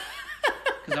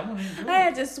 Because I want to enjoy it. I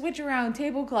had to switch around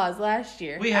tablecloths last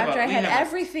year after I had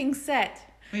everything set.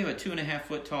 We have a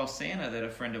 2.5-foot tall Santa that a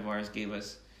friend of ours gave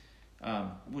us,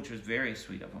 which was very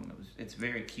sweet of him. It's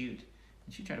very cute.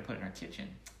 And she tried to put it in our kitchen.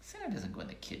 Santa doesn't go in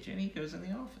the kitchen. He goes in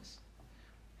the office.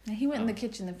 Now, he went in the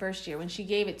kitchen the first year. When she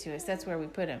gave it to us, that's where we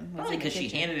put him. Only because she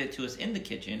handed it to us in the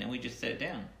kitchen and we just set it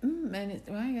down.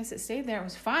 Well, I guess it stayed there. It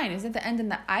was fine. It was at the end of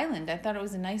the island. I thought it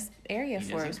was a nice area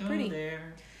for it. It was pretty.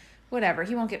 There. Whatever.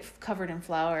 He won't get covered in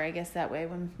flour, I guess, that way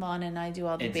when Lana and I do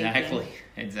all the baking.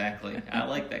 Exactly. I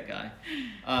like that guy.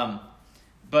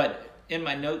 But in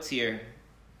my notes here,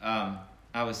 I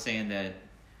was saying that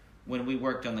when we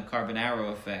worked on the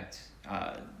Carbonaro Effect,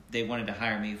 they wanted to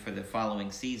hire me for the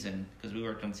following season because we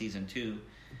worked on season 2,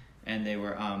 and they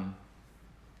were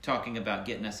talking about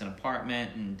getting us an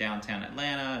apartment in downtown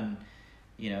Atlanta,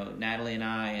 and Natalie and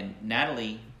I, and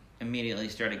Natalie immediately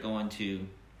started going to,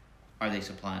 are they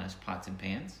supplying us pots and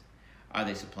pans? Are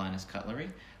they supplying us cutlery?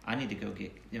 I need to go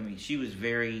get, she was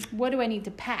very... What do I need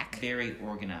to pack? Very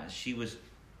organized. She was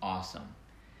awesome.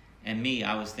 And me,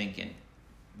 I was thinking,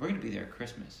 we're going to be there at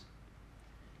Christmas.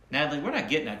 Natalie, we're not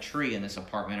getting a tree in this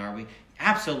apartment, are we?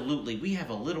 Absolutely. We have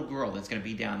a little girl that's going to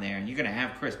be down there, and you're going to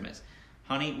have Christmas.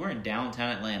 Honey, we're in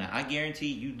downtown Atlanta. I guarantee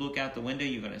you look out the window,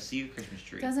 you're going to see a Christmas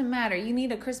tree. Doesn't matter. You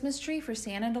need a Christmas tree for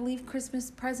Santa to leave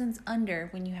Christmas presents under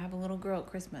when you have a little girl at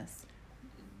Christmas.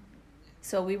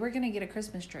 So we were going to get a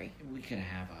Christmas tree. We could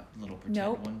have a little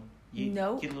pretend one.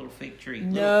 Nope. Get a little fake tree.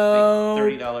 No. Little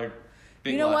fake $30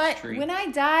 Big you know what? Tree. When I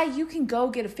die, you can go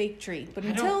get a fake tree. But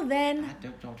until then,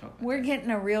 don't talk about we're that.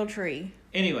 getting a real tree.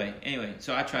 Anyway,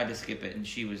 so I tried to skip it, and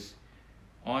she was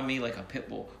on me like a pit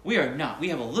bull. We are not. We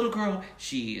have a little girl.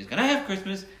 She is going to have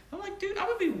Christmas. I'm like, dude, I'm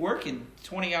going to be working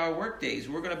 20-hour work days.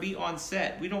 We're going to be on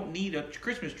set. We don't need a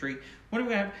Christmas tree. What are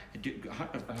we going to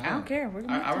have? I don't care.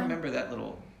 I remember that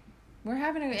little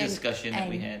discussion that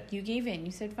we had. You gave in.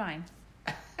 You said fine.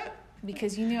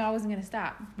 Because you knew I wasn't going to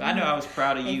stop. I know I was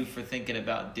proud of you for thinking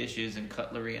about dishes and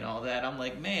cutlery and all that. I'm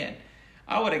like, man,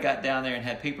 I would have got down there and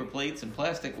had paper plates and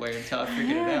plasticware until I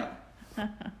figured it out.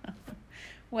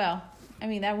 Well, I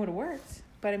mean, that would have worked.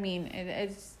 But, I mean,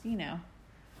 it's,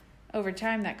 over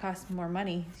time that costs more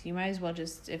money. So you might as well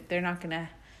just, if they're not going to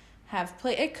have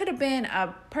plate. It could have been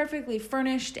a perfectly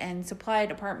furnished and supplied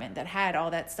apartment that had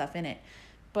all that stuff in it.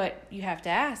 But you have to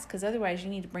ask, because otherwise you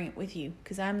need to bring it with you.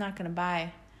 Because I'm not going to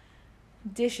buy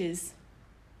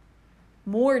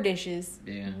more dishes.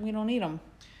 Yeah. We don't need them.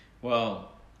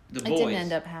 Well, The It boys didn't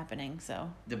end up happening, so.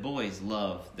 the boys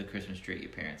love the Christmas tree at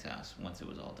your parents' house once it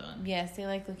was all done. Yes, they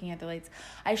like looking at the lights.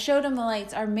 I showed them the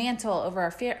lights. Our mantle over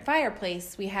our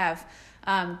fireplace, we have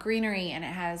greenery, and it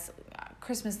has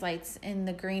Christmas lights in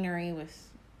the greenery with,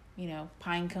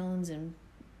 pine cones and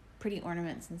pretty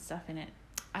ornaments and stuff in it.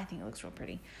 I think it looks real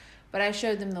pretty. But I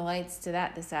showed them the lights to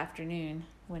that this afternoon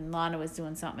when Lana was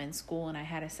doing something in school and I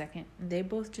had a second. They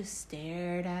both just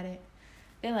stared at it.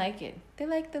 They like it. They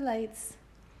like the lights.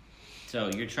 So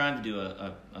you're trying to do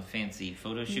a fancy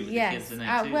photo shoot with the kids in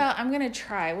that too? Well, I'm going to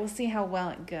try. We'll see how well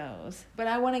it goes. But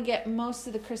I want to get most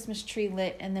of the Christmas tree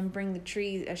lit and then bring the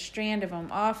tree, a strand of them,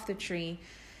 off the tree.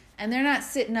 And they're not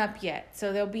sitting up yet.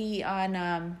 So they'll be on,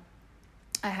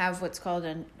 I have what's called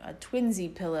a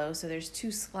twinsy pillow. So there's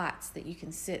 2 slots that you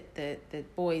can sit the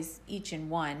boys each in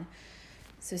one.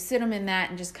 So sit them in that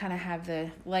and just kind of have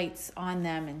the lights on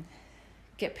them and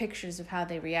get pictures of how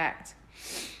they react.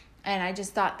 And I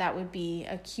just thought that would be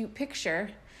a cute picture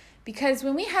because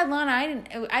when we had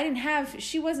Lana,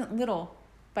 she wasn't little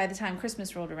by the time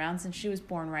Christmas rolled around since she was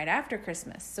born right after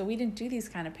Christmas. So we didn't do these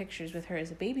kind of pictures with her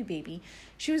as a baby.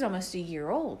 She was almost a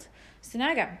year old. So now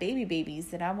I got babies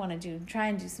that I want to try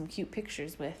and do some cute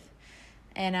pictures with.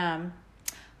 And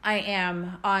I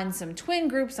am on some twin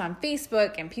groups on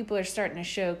Facebook and people are starting to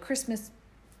show Christmas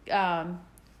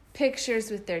pictures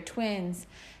with their twins.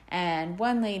 And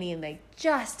one lady,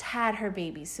 just had her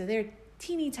babies. So they're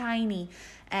teeny tiny.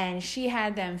 And she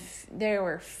had them, they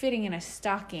were fitting in a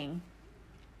stocking.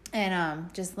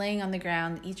 And just laying on the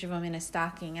ground, each of them in a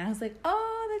stocking. And I was like,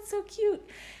 oh, that's so cute.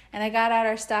 And I got out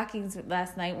our stockings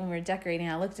last night when we were decorating.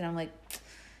 I looked at them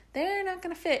they're not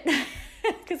going to fit.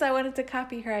 Because I wanted to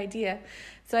copy her idea.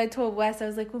 So I told Wes, I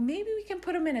was like, well, maybe we can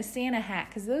put them in a Santa hat.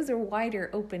 Because those are wider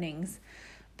openings.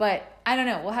 But I don't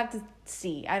know. We'll have to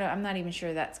see. I'm not even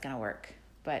sure that's going to work.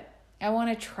 But I want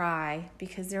to try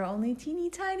because they're only teeny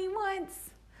tiny ones.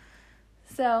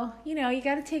 So, you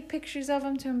got to take pictures of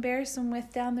them to embarrass them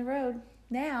with down the road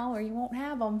now or you won't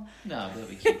have them. No, they'll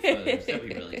be cute photos. They'll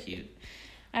be really cute.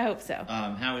 I hope so.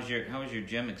 How was your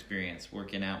gym experience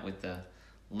working out with the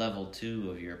level 2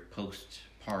 of your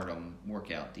postpartum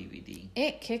workout DVD?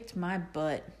 It kicked my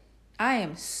butt. I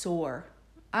am sore.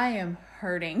 I am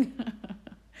hurting.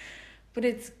 But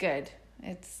it's good.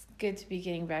 It's good to be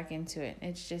getting back into it.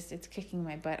 It's kicking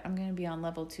my butt. I'm going to be on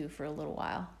level 2 for a little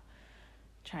while.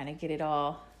 Trying to get it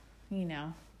all,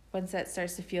 once that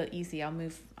starts to feel easy, I'll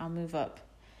move up.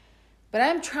 But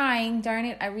I'm trying, darn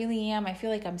it, I really am. I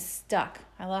feel like I'm stuck.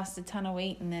 I lost a ton of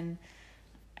weight and then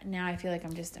now I feel like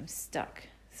I'm stuck.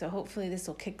 So hopefully this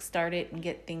will kickstart it and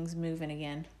get things moving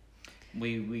again.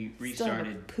 We restarted. Still have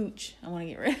a pooch I want to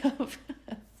get rid of.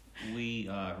 We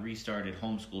restarted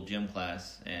homeschool gym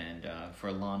class and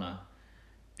for Lana,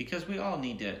 because we all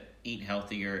need to eat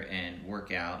healthier and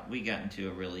work out. We got into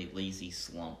a really lazy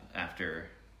slump after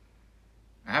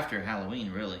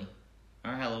Halloween, really.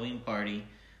 Our Halloween party,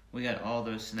 we got all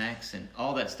those snacks and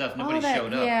all that stuff. Nobody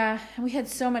showed up. Yeah, and we had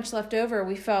so much left over.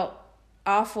 We felt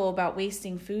awful about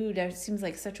wasting food. It seems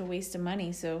like such a waste of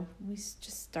money, so we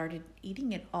just started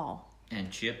eating it all. And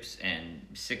chips and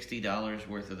 $60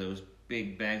 worth of those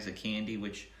big bags of candy,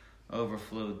 which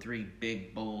overflowed 3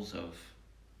 big bowls.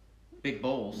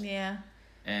 Yeah.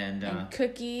 And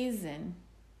cookies and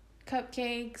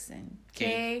cupcakes and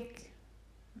cake.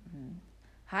 And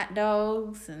hot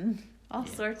dogs and all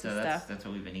sorts of stuff. That's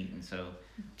what we've been eating. So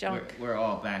junk. We're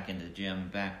all back in the gym,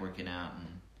 back working out, and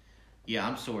yeah,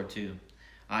 I'm sore too.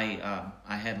 I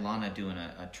had Lana doing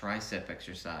a tricep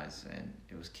exercise, and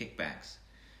it was kickbacks.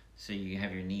 So you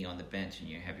have your knee on the bench, and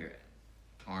you have your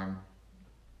arm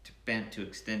bent to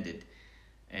extended,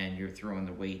 and you're throwing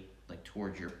the weight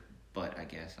towards your butt, I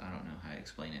guess. I don't know how to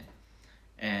explain it.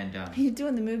 And you're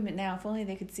doing the movement now. If only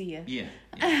they could see you.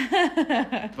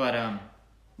 Yeah. But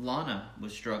Lana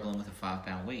was struggling with a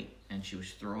 5-pound weight, and she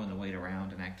was throwing the weight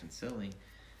around and acting silly.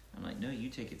 I'm like, no, you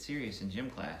take it serious in gym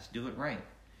class. Do it right.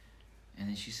 And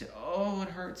then she said, oh, it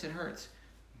hurts.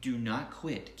 Do not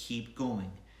quit. Keep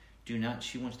going. Do not.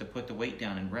 She wants to put the weight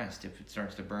down and rest if it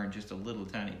starts to burn just a little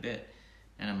tiny bit.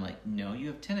 And I'm like, no, you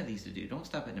have 10 of these to do. Don't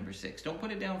stop at number 6. Don't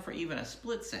put it down for even a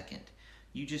split second.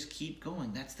 You just keep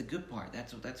going. That's the good part.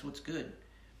 That's what's good.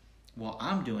 Well,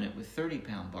 I'm doing it with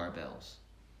 30-pound barbells.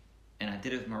 And I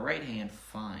did it with my right hand,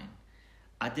 fine.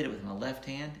 I did it with my left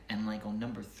hand, and on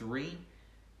number 3,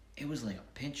 it was like a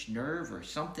pinched nerve or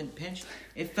something pinched.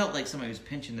 It felt like somebody was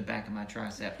pinching the back of my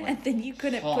tricep. And then you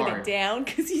couldn't hard. Put it down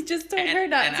because you just told her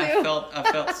not to. And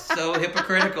I felt so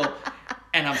hypocritical.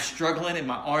 And I'm struggling, and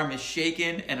my arm is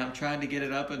shaking, and I'm trying to get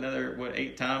it up another,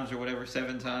 8 times or whatever,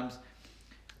 7 times.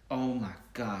 Oh, my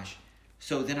gosh.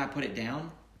 So then I put it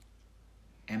down,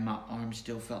 and my arm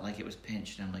still felt like it was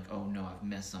pinched. And I'm like, oh no, I've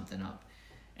messed something up.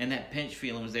 And that pinch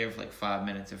feeling was there for like 5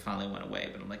 minutes. It finally went away.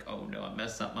 But I'm like, oh no, I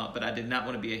messed something up. But I did not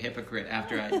want to be a hypocrite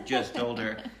after I just told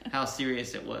her how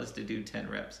serious it was to do 10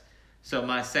 reps. So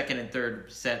my second and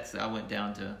third sets, I went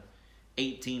down to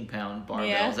 18-pound barbells.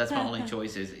 Yeah. That's my only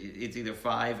choices. It's either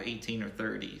 5, 18, or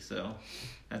 30. So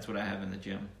that's what I have in the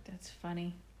gym. That's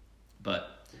funny.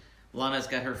 But Lana's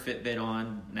got her Fitbit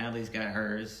on. Natalie's got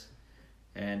hers.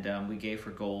 And we gave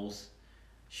her goals.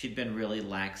 She'd been really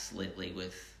lax lately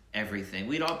with everything.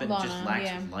 We'd all been Lana, just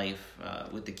lax with life,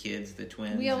 with the kids, the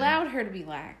twins. We allowed her to be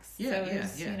lax. Yeah, so yeah,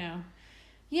 it's, yeah. You know.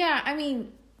 Yeah, I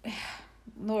mean,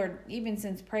 Lord, even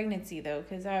since pregnancy, though,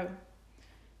 because I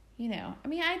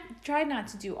tried not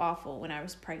to do awful when I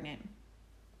was pregnant.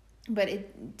 But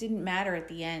it didn't matter at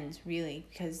the end, really,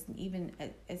 because even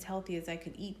as healthy as I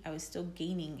could eat, I was still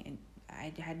gaining, and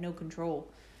I had no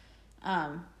control.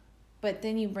 But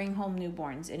then you bring home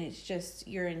newborns, and it's just,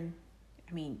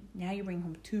 now you bring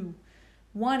home 2.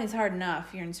 1 is hard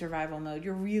enough. You're in survival mode.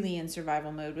 You're really in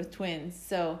survival mode with twins.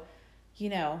 So,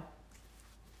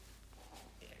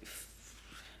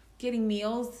 getting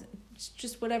meals, it's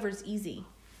just whatever's easy.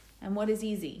 And what is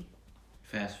easy?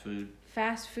 Fast food.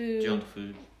 Junk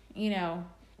food.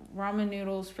 Ramen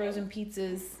noodles, frozen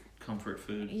pizzas. Comfort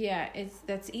food. Yeah,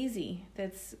 that's easy.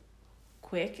 That's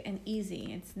quick and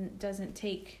easy. It doesn't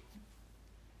take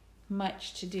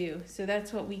much to do. So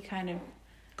that's what we kind of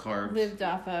Carbs. lived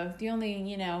off of. The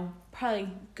only, probably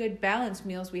good balanced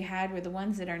meals we had were the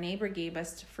ones that our neighbor gave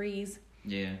us to freeze.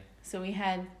 Yeah. So we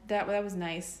had that was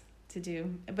nice to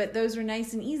do. But those were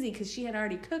nice and easy because she had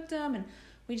already cooked them, and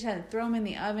we just had to throw them in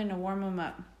the oven to warm them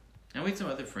up. And we had some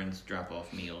other friends drop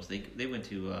off meals. They went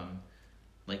to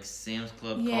like Sam's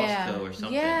Club, Yeah. Costco, or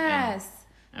something. Yes.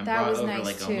 And That brought was over nice,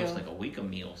 like too. almost like a week of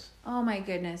meals. Oh my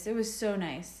goodness, it was so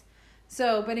nice.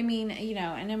 So, but I mean,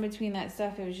 and in between that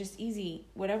stuff, it was just easy.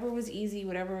 Whatever was easy,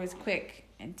 whatever was quick.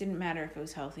 It didn't matter if it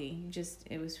was healthy.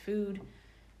 It was food,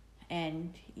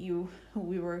 and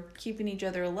we were keeping each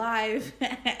other alive,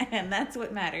 and that's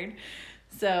what mattered.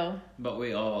 So. But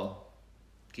we all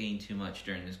gained too much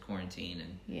during this quarantine,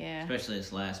 and Yeah. especially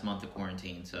this last month of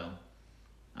quarantine. So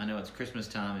I know it's Christmas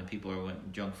time and people are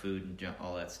wanting junk food and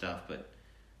all that stuff, but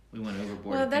we went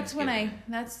overboard. Well, at that's when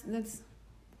Thanksgiving.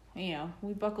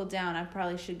 we buckled down. I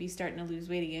probably should be starting to lose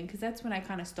weight again because that's when I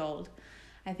kind of stalled.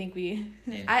 I think Yeah.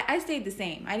 I stayed the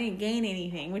same. I didn't gain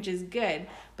anything, which is good,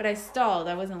 but I stalled.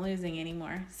 I wasn't losing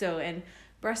anymore. So, and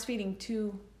breastfeeding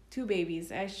two babies,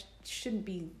 I shouldn't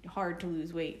be hard to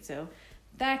lose weight. So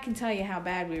that can tell you how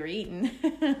bad we were eating.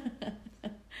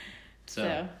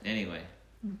 So anyway.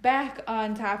 Back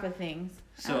on top of things.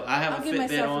 So I have I'll a give Fitbit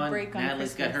myself a on. break on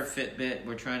Natalie's got her Christmas. Fitbit.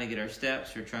 We're trying to get our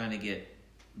steps. We're trying to get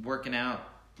working out.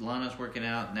 Lana's working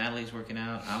out. Natalie's working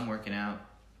out. I'm working out.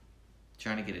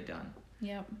 Trying to get it done.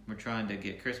 Yep. We're trying to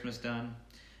get Christmas done.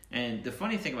 And the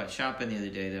funny thing about shopping the other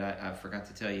day that I forgot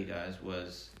to tell you guys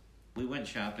was we went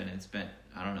shopping and spent,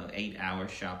 8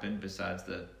 hours shopping besides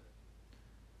the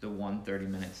 1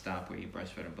 30-minute stop where you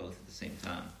breastfed them both at the same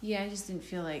time. Yeah, I just didn't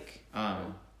feel like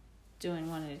doing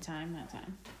one at a time that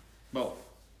time. Well,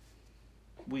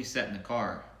 we sat in the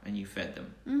car and you fed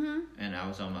them. Mm-hmm. And I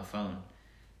was on my phone.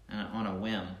 And on a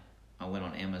whim, I went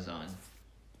on Amazon.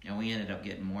 And we ended up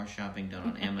getting more shopping done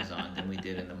on Amazon than we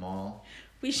did in the mall.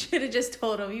 We should have just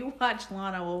told him, you watch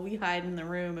Lana while we hide in the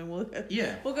room and we'll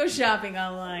go shopping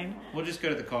online. We'll just go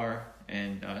to the car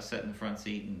and sit in the front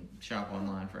seat and shop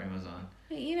online for Amazon.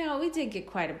 We did get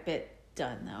quite a bit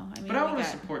done, though. But I want to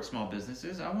support small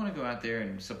businesses. I want to go out there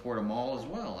and support them all as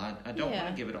well. I don't want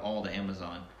to give it all to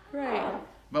Amazon. Right.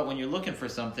 But when you're looking for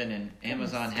something and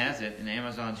Amazon has it and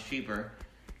Amazon's cheaper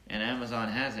and Amazon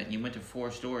has it and you went to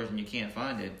 4 stores and you can't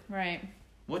find it. Right.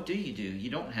 What do? You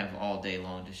don't have all day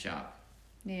long to shop.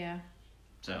 Yeah.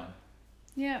 So.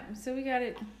 Yeah, so we got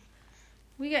it.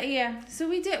 So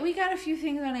we got a few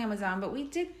things on Amazon, but we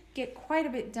did get quite a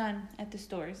bit done at the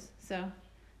stores. So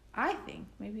I think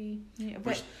maybe,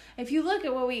 but if you look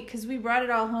at because we brought it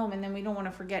all home and then we don't want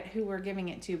to forget who we're giving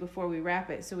it to before we wrap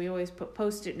it. So we always put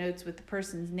Post-it notes with the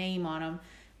person's name on them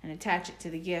and attach it to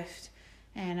the gift.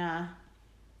 And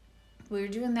we were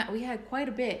doing that. We had quite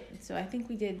a bit. So I think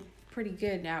we did pretty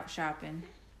good out shopping.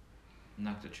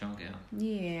 Knocked a chunk out.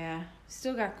 Yeah.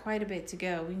 Still got quite a bit to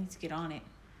go. We need to get on it.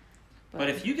 But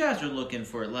if you guys are looking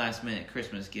for last minute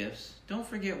Christmas gifts, don't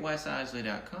forget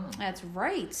WesIsley.com. That's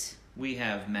right. We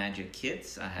have magic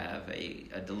kits. I have a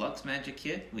deluxe magic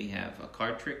kit. We have a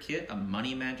card trick kit, a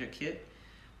money magic kit.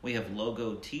 We have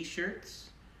logo T-shirts.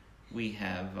 We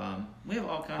have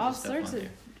all kinds of stuff on there.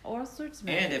 All sorts of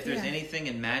magic. And if there's anything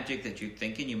in magic that you're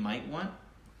thinking you might want,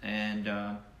 and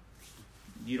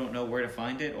you don't know where to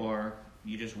find it, or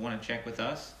you just want to check with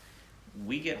us,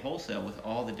 we get wholesale with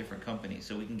all the different companies,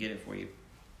 so we can get it for you.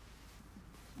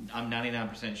 I'm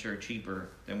 99% sure cheaper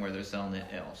than where they're selling it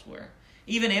elsewhere.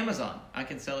 Even Amazon, I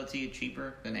can sell it to you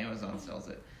cheaper than Amazon sells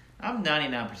it. I'm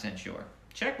 99% sure.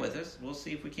 Check with us. We'll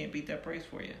see if we can't beat that price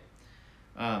for you.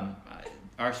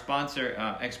 Our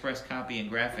sponsor, Express Copy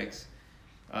and Graphics,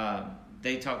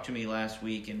 they talked to me last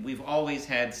week, and we've always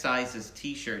had sizes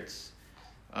T-shirts,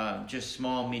 just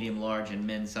small, medium, large, and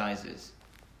men's sizes.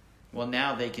 Well,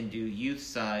 now they can do youth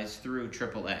size through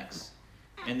XXX.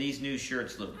 And these new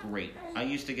shirts look great. I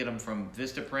used to get them from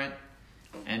Vistaprint,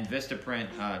 and Vistaprint,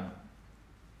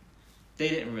 they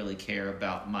didn't really care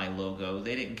about my logo.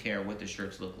 They didn't care what the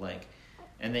shirts look like.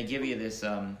 And they give you this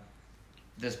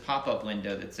this pop-up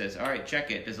window that says, all right,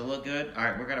 check it. Does it look good? All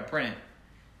right, we're going to print it.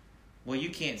 Well, you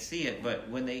can't see it, but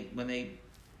when they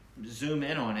zoom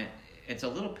in on it, it's a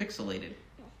little pixelated.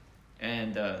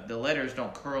 And the letters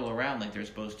don't curl around like they're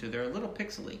supposed to. They're a little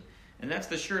pixely. And that's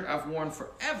the shirt I've worn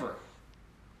forever.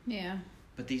 Yeah.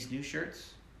 But these new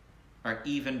shirts are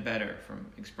even better from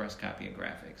Express Copy and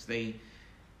Graphics.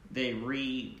 They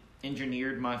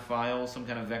re-engineered my file, some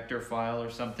kind of vector file or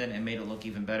something, and made it look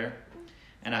even better.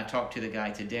 And I talked to the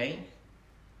guy today,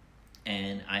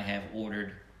 and I have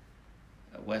ordered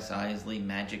Wes Isley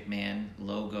Magic Man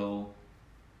logo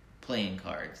playing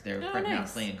cards. They're printing out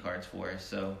playing cards for us,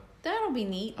 so that'll be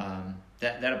neat.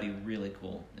 That'll be really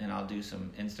cool, and I'll do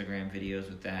some Instagram videos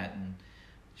with that and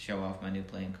show off my new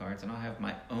playing cards, and I'll have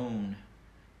my own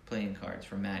playing cards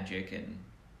for Magic, and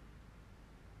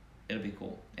it'll be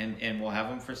cool. And we'll have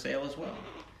them for sale as well.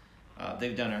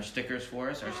 They've done our stickers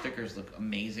for us. Our stickers look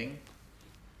amazing.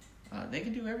 They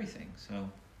can do everything. So,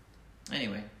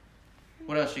 anyway,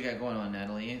 what else you got going on,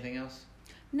 Natalie? Anything else?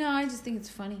 No, I just think it's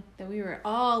funny that we were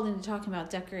all into talking about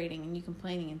decorating and you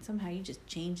complaining, and somehow you just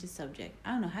changed the subject.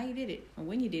 I don't know how you did it or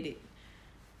when you did it,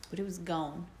 but it was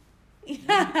gone. Do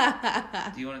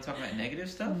you want to talk about negative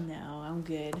stuff? No, I'm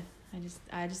good.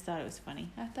 I just thought it was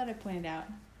funny. I thought I pointed out.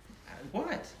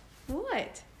 What?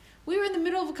 What? We were in the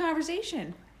middle of a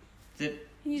conversation. And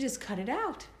you just cut it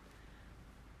out.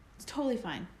 It's totally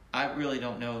fine. I really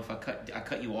don't know if I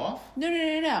cut you off. No.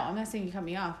 I'm not saying you cut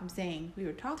me off. I'm saying we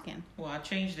were talking. Well, I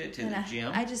changed it to the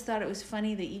gym. I just thought it was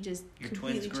funny that you just Your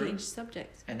completely twins changed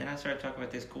subjects. And then I started talking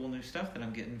about this cool new stuff that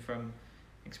I'm getting from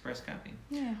Express Copy.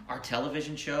 Yeah. Our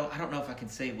television show, I don't know if I can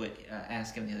say what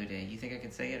asked him the other day. You think I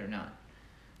can say it or not?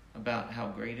 About how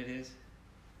great it is?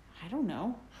 I don't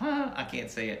know. I can't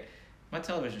say it. My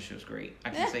television show's great.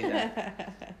 I can say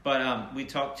that. But we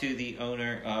talked to the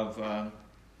owner of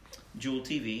Jewel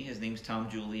TV. His name's Tom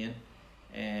Julian.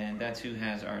 And that's who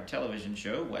has our television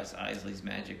show, Wes Isley's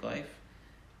Magic Life.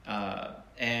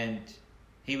 And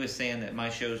he was saying that my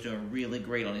show's doing really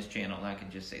great on his channel. And I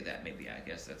can just say that. Maybe I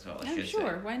guess that's all I should say.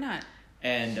 Sure. Why not?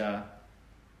 And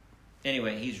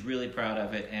anyway, he's really proud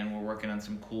of it. And we're working on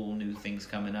some cool new things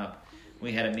coming up.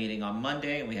 We had a meeting on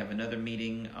Monday, and we have another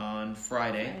meeting on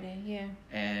Friday. Yeah.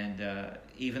 And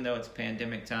even though it's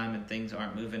pandemic time and things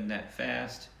aren't moving that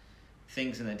fast,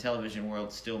 things in the television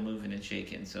world still moving and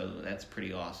shaking, so that's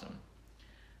pretty awesome.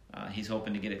 He's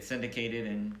hoping to get it syndicated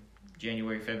in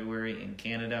January, February in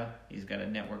Canada. He's got a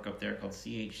network up there called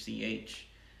CHCH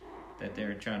that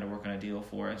they're trying to work on a deal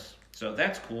for us. So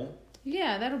that's cool.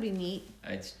 Yeah, that'll be neat.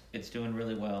 It's doing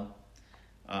really well.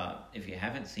 If you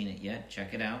haven't seen it yet,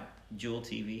 check it out. Jewel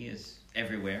TV is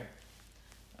everywhere.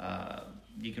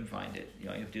 You can find it.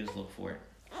 All you have to do is look for it.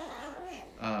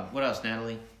 What else,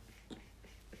 Natalie?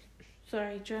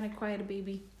 Sorry, trying to quiet a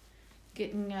baby.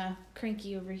 Getting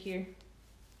cranky over here.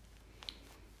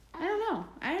 I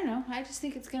don't know. I just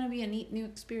think it's going to be a neat new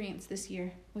experience this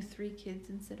year with 3 kids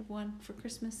instead of 1 for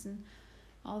Christmas and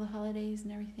all the holidays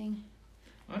and everything.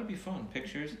 Well, it'll be fun.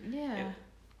 Pictures. Yeah.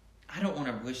 I don't want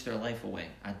to wish their life away.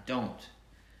 I don't.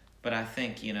 But I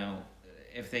think,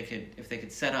 if they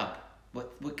could set up,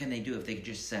 what can they do if they could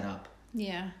just set up?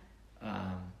 Yeah.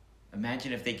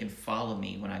 Imagine if they can follow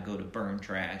me when I go to burn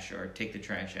trash or take the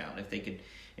trash out. If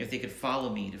they could follow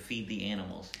me to feed the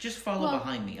animals. Just follow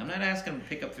behind me. I'm not asking them to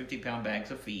pick up 50-pound bags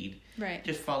of feed. Right.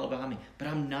 Just follow behind me. But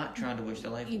I'm not trying to wish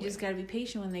their life away. You just got to be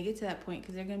patient when they get to that point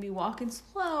because they're going to be walking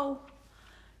slow.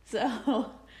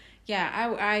 So, yeah,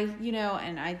 I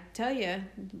and I tell you,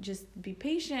 just be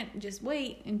patient. Just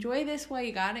wait. Enjoy this while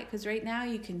you got it because right now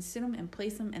you can sit them and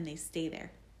place them and they stay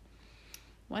there.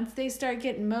 Once they start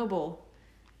getting mobile,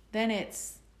 then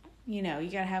it's, you got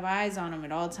to have eyes on them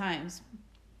at all times.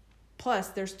 Plus,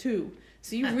 there's 2.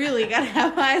 So you really got to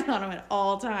have eyes on them at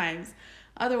all times.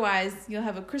 Otherwise, you'll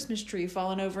have a Christmas tree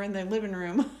falling over in their living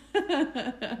room.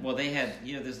 Well, they had,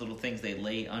 those little things they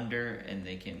lay under, and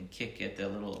they can kick at the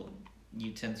little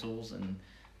utensils and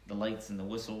the lights and the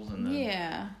whistles and the...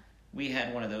 Yeah. We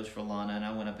had one of those for Lana, and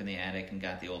I went up in the attic and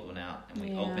got the old one out, and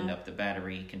we opened up the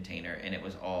battery container, and it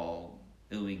was all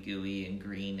ooey gooey and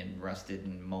green and rusted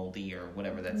and moldy or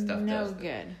whatever that stuff does. No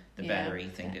good. The battery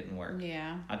thing didn't work.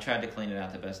 Yeah. I tried to clean it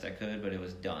out the best I could, but it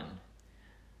was done.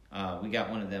 We got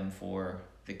one of them for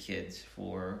the kids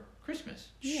for Christmas.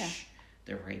 Yeah. Shh,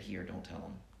 they're right here. Don't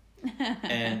tell them.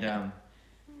 And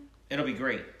it'll be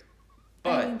great.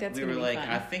 But we were like,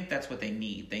 I think that's what they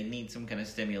need. They need some kind of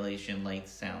stimulation, light,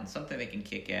 sound, something they can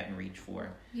kick at and reach for.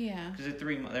 Yeah. Because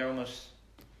they're almost...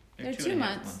 They're 2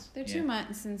 months. They're 2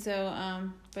 months, and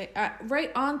so but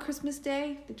right on Christmas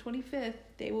Day, the 25th,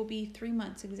 they will be 3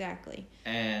 months exactly.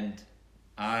 And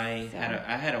I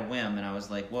had a whim, and I was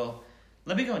like, well,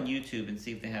 let me go on YouTube and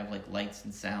see if they have like lights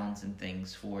and sounds and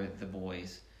things for the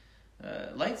boys.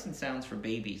 Lights and sounds for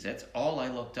babies. That's all I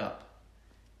looked up.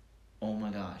 Oh my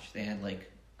gosh, they had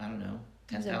like, I don't know,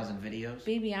 10,000 videos.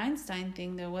 Baby Einstein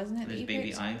thing though, wasn't it? There's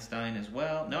Baby Einstein as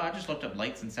well. No, I just looked up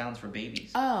lights and sounds for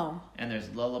babies. Oh. And there's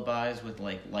lullabies with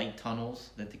like light tunnels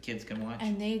that the kids can watch.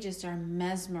 And they just are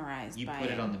mesmerized by it. You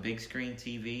put it on the big screen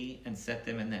TV and set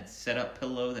them in that setup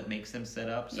pillow that makes them set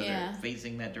up so they're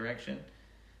facing that direction.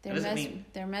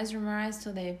 They're mesmerized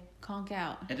till they conk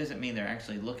out. It doesn't mean they're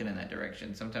actually looking in that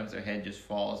direction. Sometimes their head just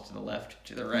falls to the left or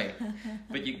to the right.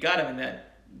 But you got them in that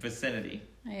vicinity.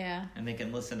 Yeah. And they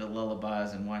can listen to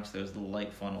lullabies and watch those little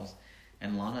light funnels.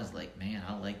 And Lana's like, man,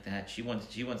 I like that. She wants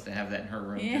to have that in her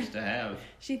room just to have.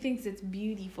 She thinks it's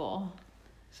beautiful.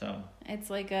 So it's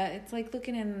like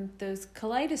looking in those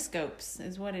kaleidoscopes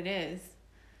is what it is.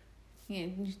 Yeah,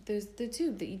 there's the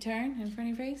tube that you turn in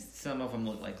front of your face. Some of them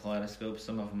look like kaleidoscopes.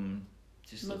 Some of them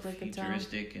just look like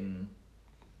futuristic and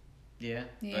yeah.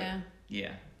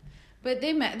 But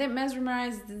that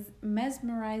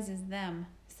mesmerizes them.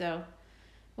 So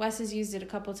Wes has used it a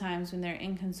couple times when they're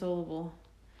inconsolable.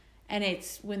 And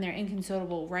it's when they're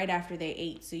inconsolable right after they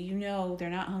ate. So they're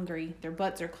not hungry. Their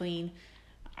butts are clean.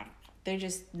 They're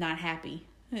just not happy.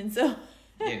 And so...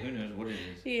 yeah, who knows what it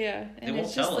is. Yeah. And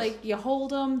it's just like you hold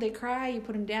them, they cry. You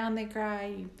put them down, they cry.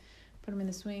 You put them in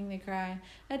the swing, they cry.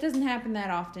 That doesn't happen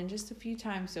that often. Just a few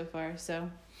times so far.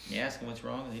 So... you ask them what's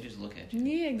wrong, and they just look at you.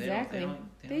 Yeah, exactly.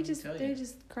 They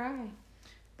just cry.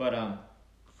 But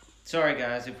sorry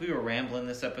guys, if we were rambling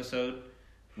this episode,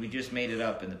 we just made it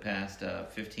up in the past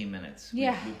 15 minutes.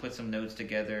 Yeah. We put some notes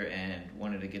together and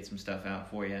wanted to get some stuff out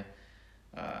for you.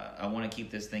 I want to keep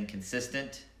this thing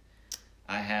consistent.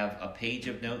 I have a page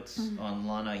of notes on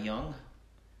Lana Young,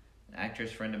 an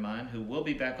actress friend of mine who will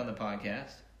be back on the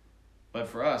podcast. But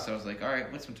for us, I was like, all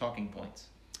right, what's some talking points?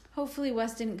 Hopefully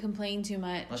Wes didn't complain too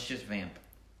much. Let's just vamp.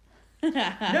 No,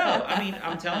 I mean,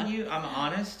 I'm telling you, I'm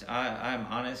honest. I'm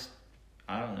honest.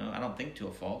 I don't know. I don't think to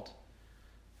a fault.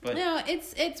 But no,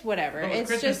 it's whatever. But with it's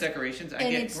Christmas just, decorations,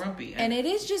 I get grumpy. And it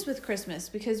is just with Christmas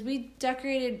because we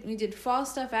did fall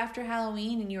stuff after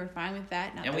Halloween and you were fine with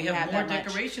that. And we have more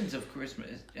decorations of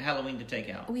Halloween to take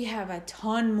out. We have a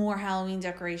ton more Halloween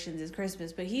decorations as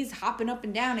Christmas, but he's hopping up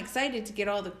and down excited to get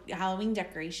all the Halloween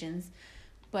decorations.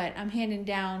 But I'm handing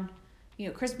down,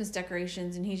 Christmas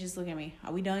decorations and he's just looking at me,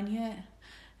 are we done yet?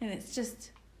 And it's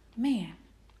just, man.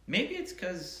 Maybe it's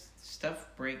because stuff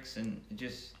breaks and it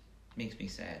just... makes me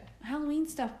sad. Halloween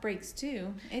stuff breaks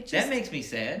too. That makes me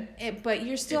sad. But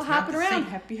you're still hopping around.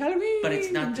 Happy Halloween. But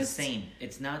it's not the same.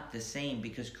 It's not the same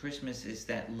because Christmas is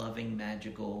that loving,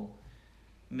 magical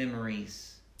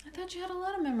memories. I thought you had a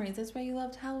lot of memories. That's why you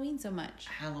loved Halloween so much.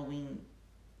 Halloween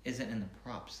isn't in the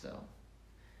props though.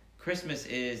 Christmas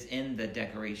is in the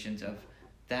decorations of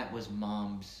that was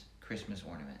Mom's Christmas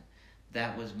ornament.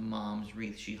 That was Mom's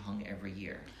wreath she hung every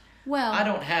year. Well, I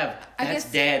don't have.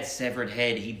 That's Dad's severed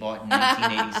head he bought in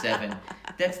 1987.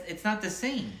 It's not the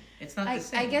same. It's not the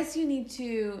same. I guess you need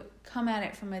to come at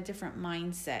it from a different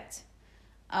mindset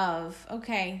of,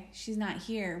 okay, she's not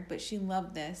here, but she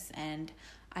loved this, and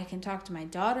I can talk to my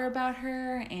daughter about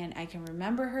her, and I can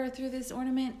remember her through this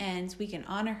ornament, and we can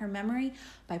honor her memory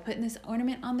by putting this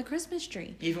ornament on the Christmas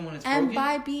tree. Even when it's broken? And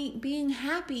by being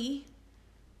happy...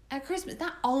 at Christmas,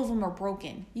 not all of them are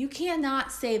broken. You cannot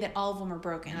say that all of them are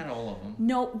broken. Not all of them.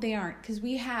 No, they aren't. Because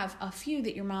we have a few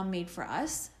that your mom made for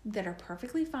us that are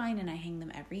perfectly fine, and I hang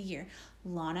them every year.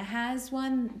 Lana has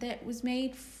one that was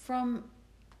made from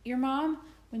your mom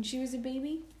when she was a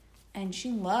baby, and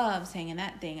she loves hanging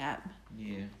that thing up.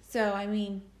 Yeah. So, I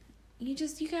mean, you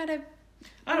gotta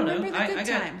I don't know. remember the good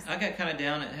times. I got kind of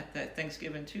down at that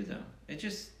Thanksgiving, too, though.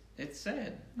 It's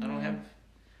sad. I don't have...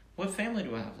 What family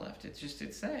do I have left?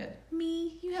 It's sad.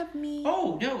 Me. You have me.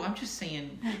 Oh, no, I'm just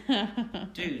saying,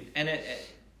 dude, and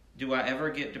do I ever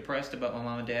get depressed about my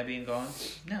mom and dad being gone?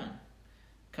 No.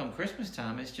 Come Christmas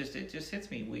time, it just hits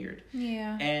me weird.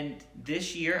 Yeah. And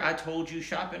this year, I told you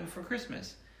shopping for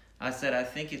Christmas. I said, I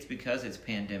think it's because it's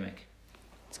pandemic.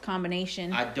 It's a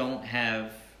combination. I don't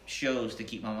have shows to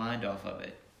keep my mind off of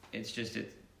it. It's just,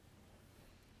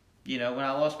 you know, when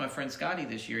I lost my friend Scotty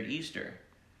this year at Easter,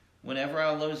 whenever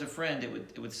I lose a friend,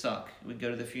 it would suck. We'd go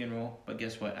to the funeral, but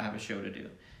guess what? I have a show to do.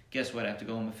 Guess what? I have to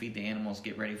go home and feed the animals,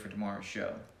 get ready for tomorrow's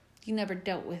show. You never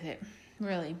dealt with it,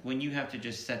 really. When you have to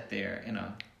just sit there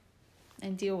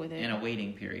and deal with it in a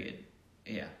waiting period.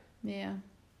 Yeah. Yeah.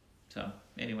 So,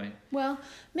 anyway. Well,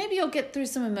 maybe you'll get through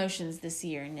some emotions this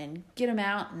year and then get them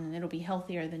out, and it'll be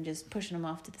healthier than just pushing them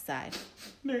off to the side.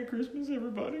 Merry Christmas,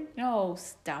 everybody. Oh,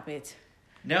 stop it.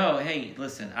 No, hey,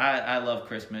 listen, I love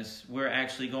Christmas. We're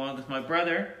actually going with my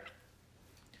brother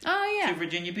to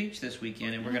Virginia Beach this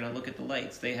weekend, and we're going to look at the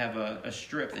lights. They have a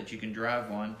strip that you can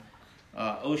drive on,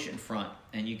 oceanfront,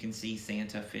 and you can see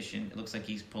Santa fishing. It looks like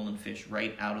he's pulling fish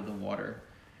right out of the water.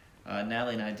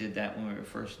 Natalie and I did that when we were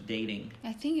first dating.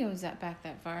 I think it was back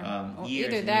that far.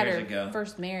 Years either that and or years ago.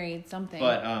 First married, something.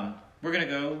 But we're gonna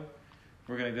go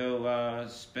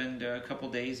spend a couple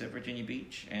days at Virginia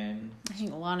Beach, and I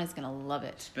think Lana's gonna love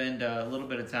it. Spend a little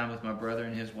bit of time with my brother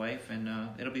and his wife, and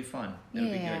it'll be fun.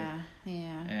 It'll be good.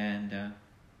 Yeah. And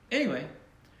anyway,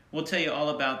 we'll tell you all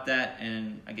about that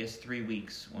in, I guess, 3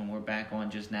 weeks when we're back on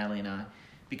just Natalie and I,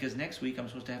 because next week I'm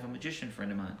supposed to have a magician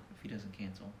friend of mine if he doesn't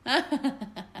cancel.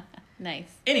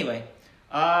 Nice. Anyway,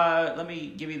 let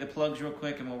me give you the plugs real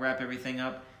quick, and we'll wrap everything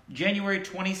up. January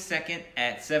 22nd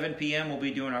at 7 p.m. we'll be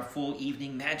doing our full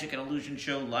evening magic and illusion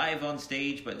show live on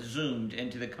stage, but zoomed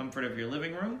into the comfort of your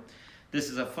living room. This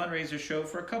is a fundraiser show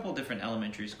for a couple different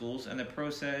elementary schools, and the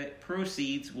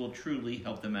proceeds will truly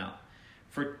help them out.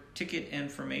 For ticket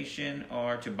information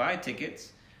or to buy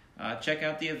tickets, check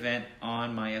out the event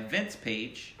on my events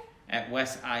page at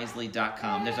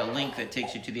wesisley.com. There's a link that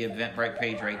takes you to the Eventbrite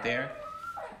page right there.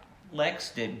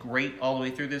 Lex did great all the way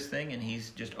through this thing, and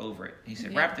he's just over it. He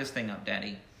said, wrap this thing up,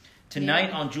 Daddy.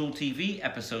 Tonight on Jewel TV,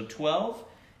 episode 12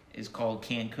 is called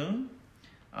Cancun.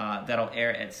 That'll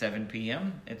air at 7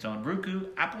 p.m. It's on Roku,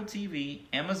 Apple TV,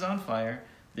 Amazon Fire,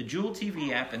 the Jewel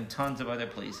TV app, and tons of other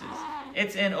places.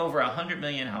 It's in over 100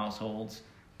 million households.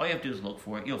 All you have to do is look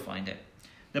for it. You'll find it.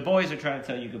 The boys are trying to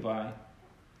tell you goodbye.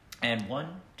 And 1,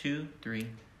 2, 3.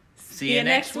 See you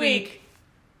next week.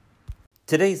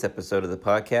 Today's episode of the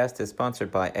podcast is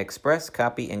sponsored by Express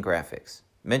Copy and Graphics.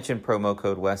 Mention promo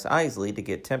code Wes Isley to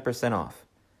get 10% off.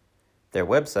 Their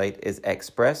website is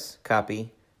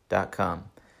expresscopy.com.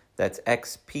 That's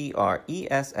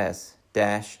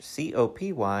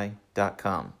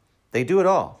XPRESS-COPY.com. They do it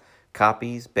all.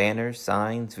 Copies, banners,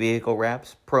 signs, vehicle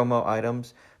wraps, promo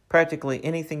items, practically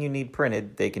anything you need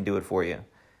printed, they can do it for you.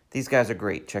 These guys are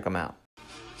great. Check them out.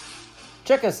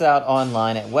 Check us out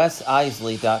online at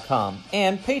wesisley.com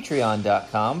and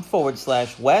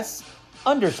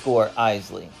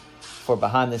patreon.com/Wes_Isley for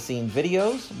behind-the-scenes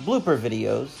videos, blooper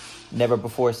videos,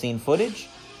 never-before-seen footage,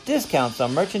 discounts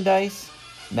on merchandise,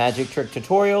 magic trick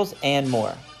tutorials, and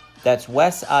more. That's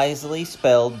Wes Isley,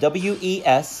 spelled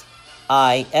WESISELI.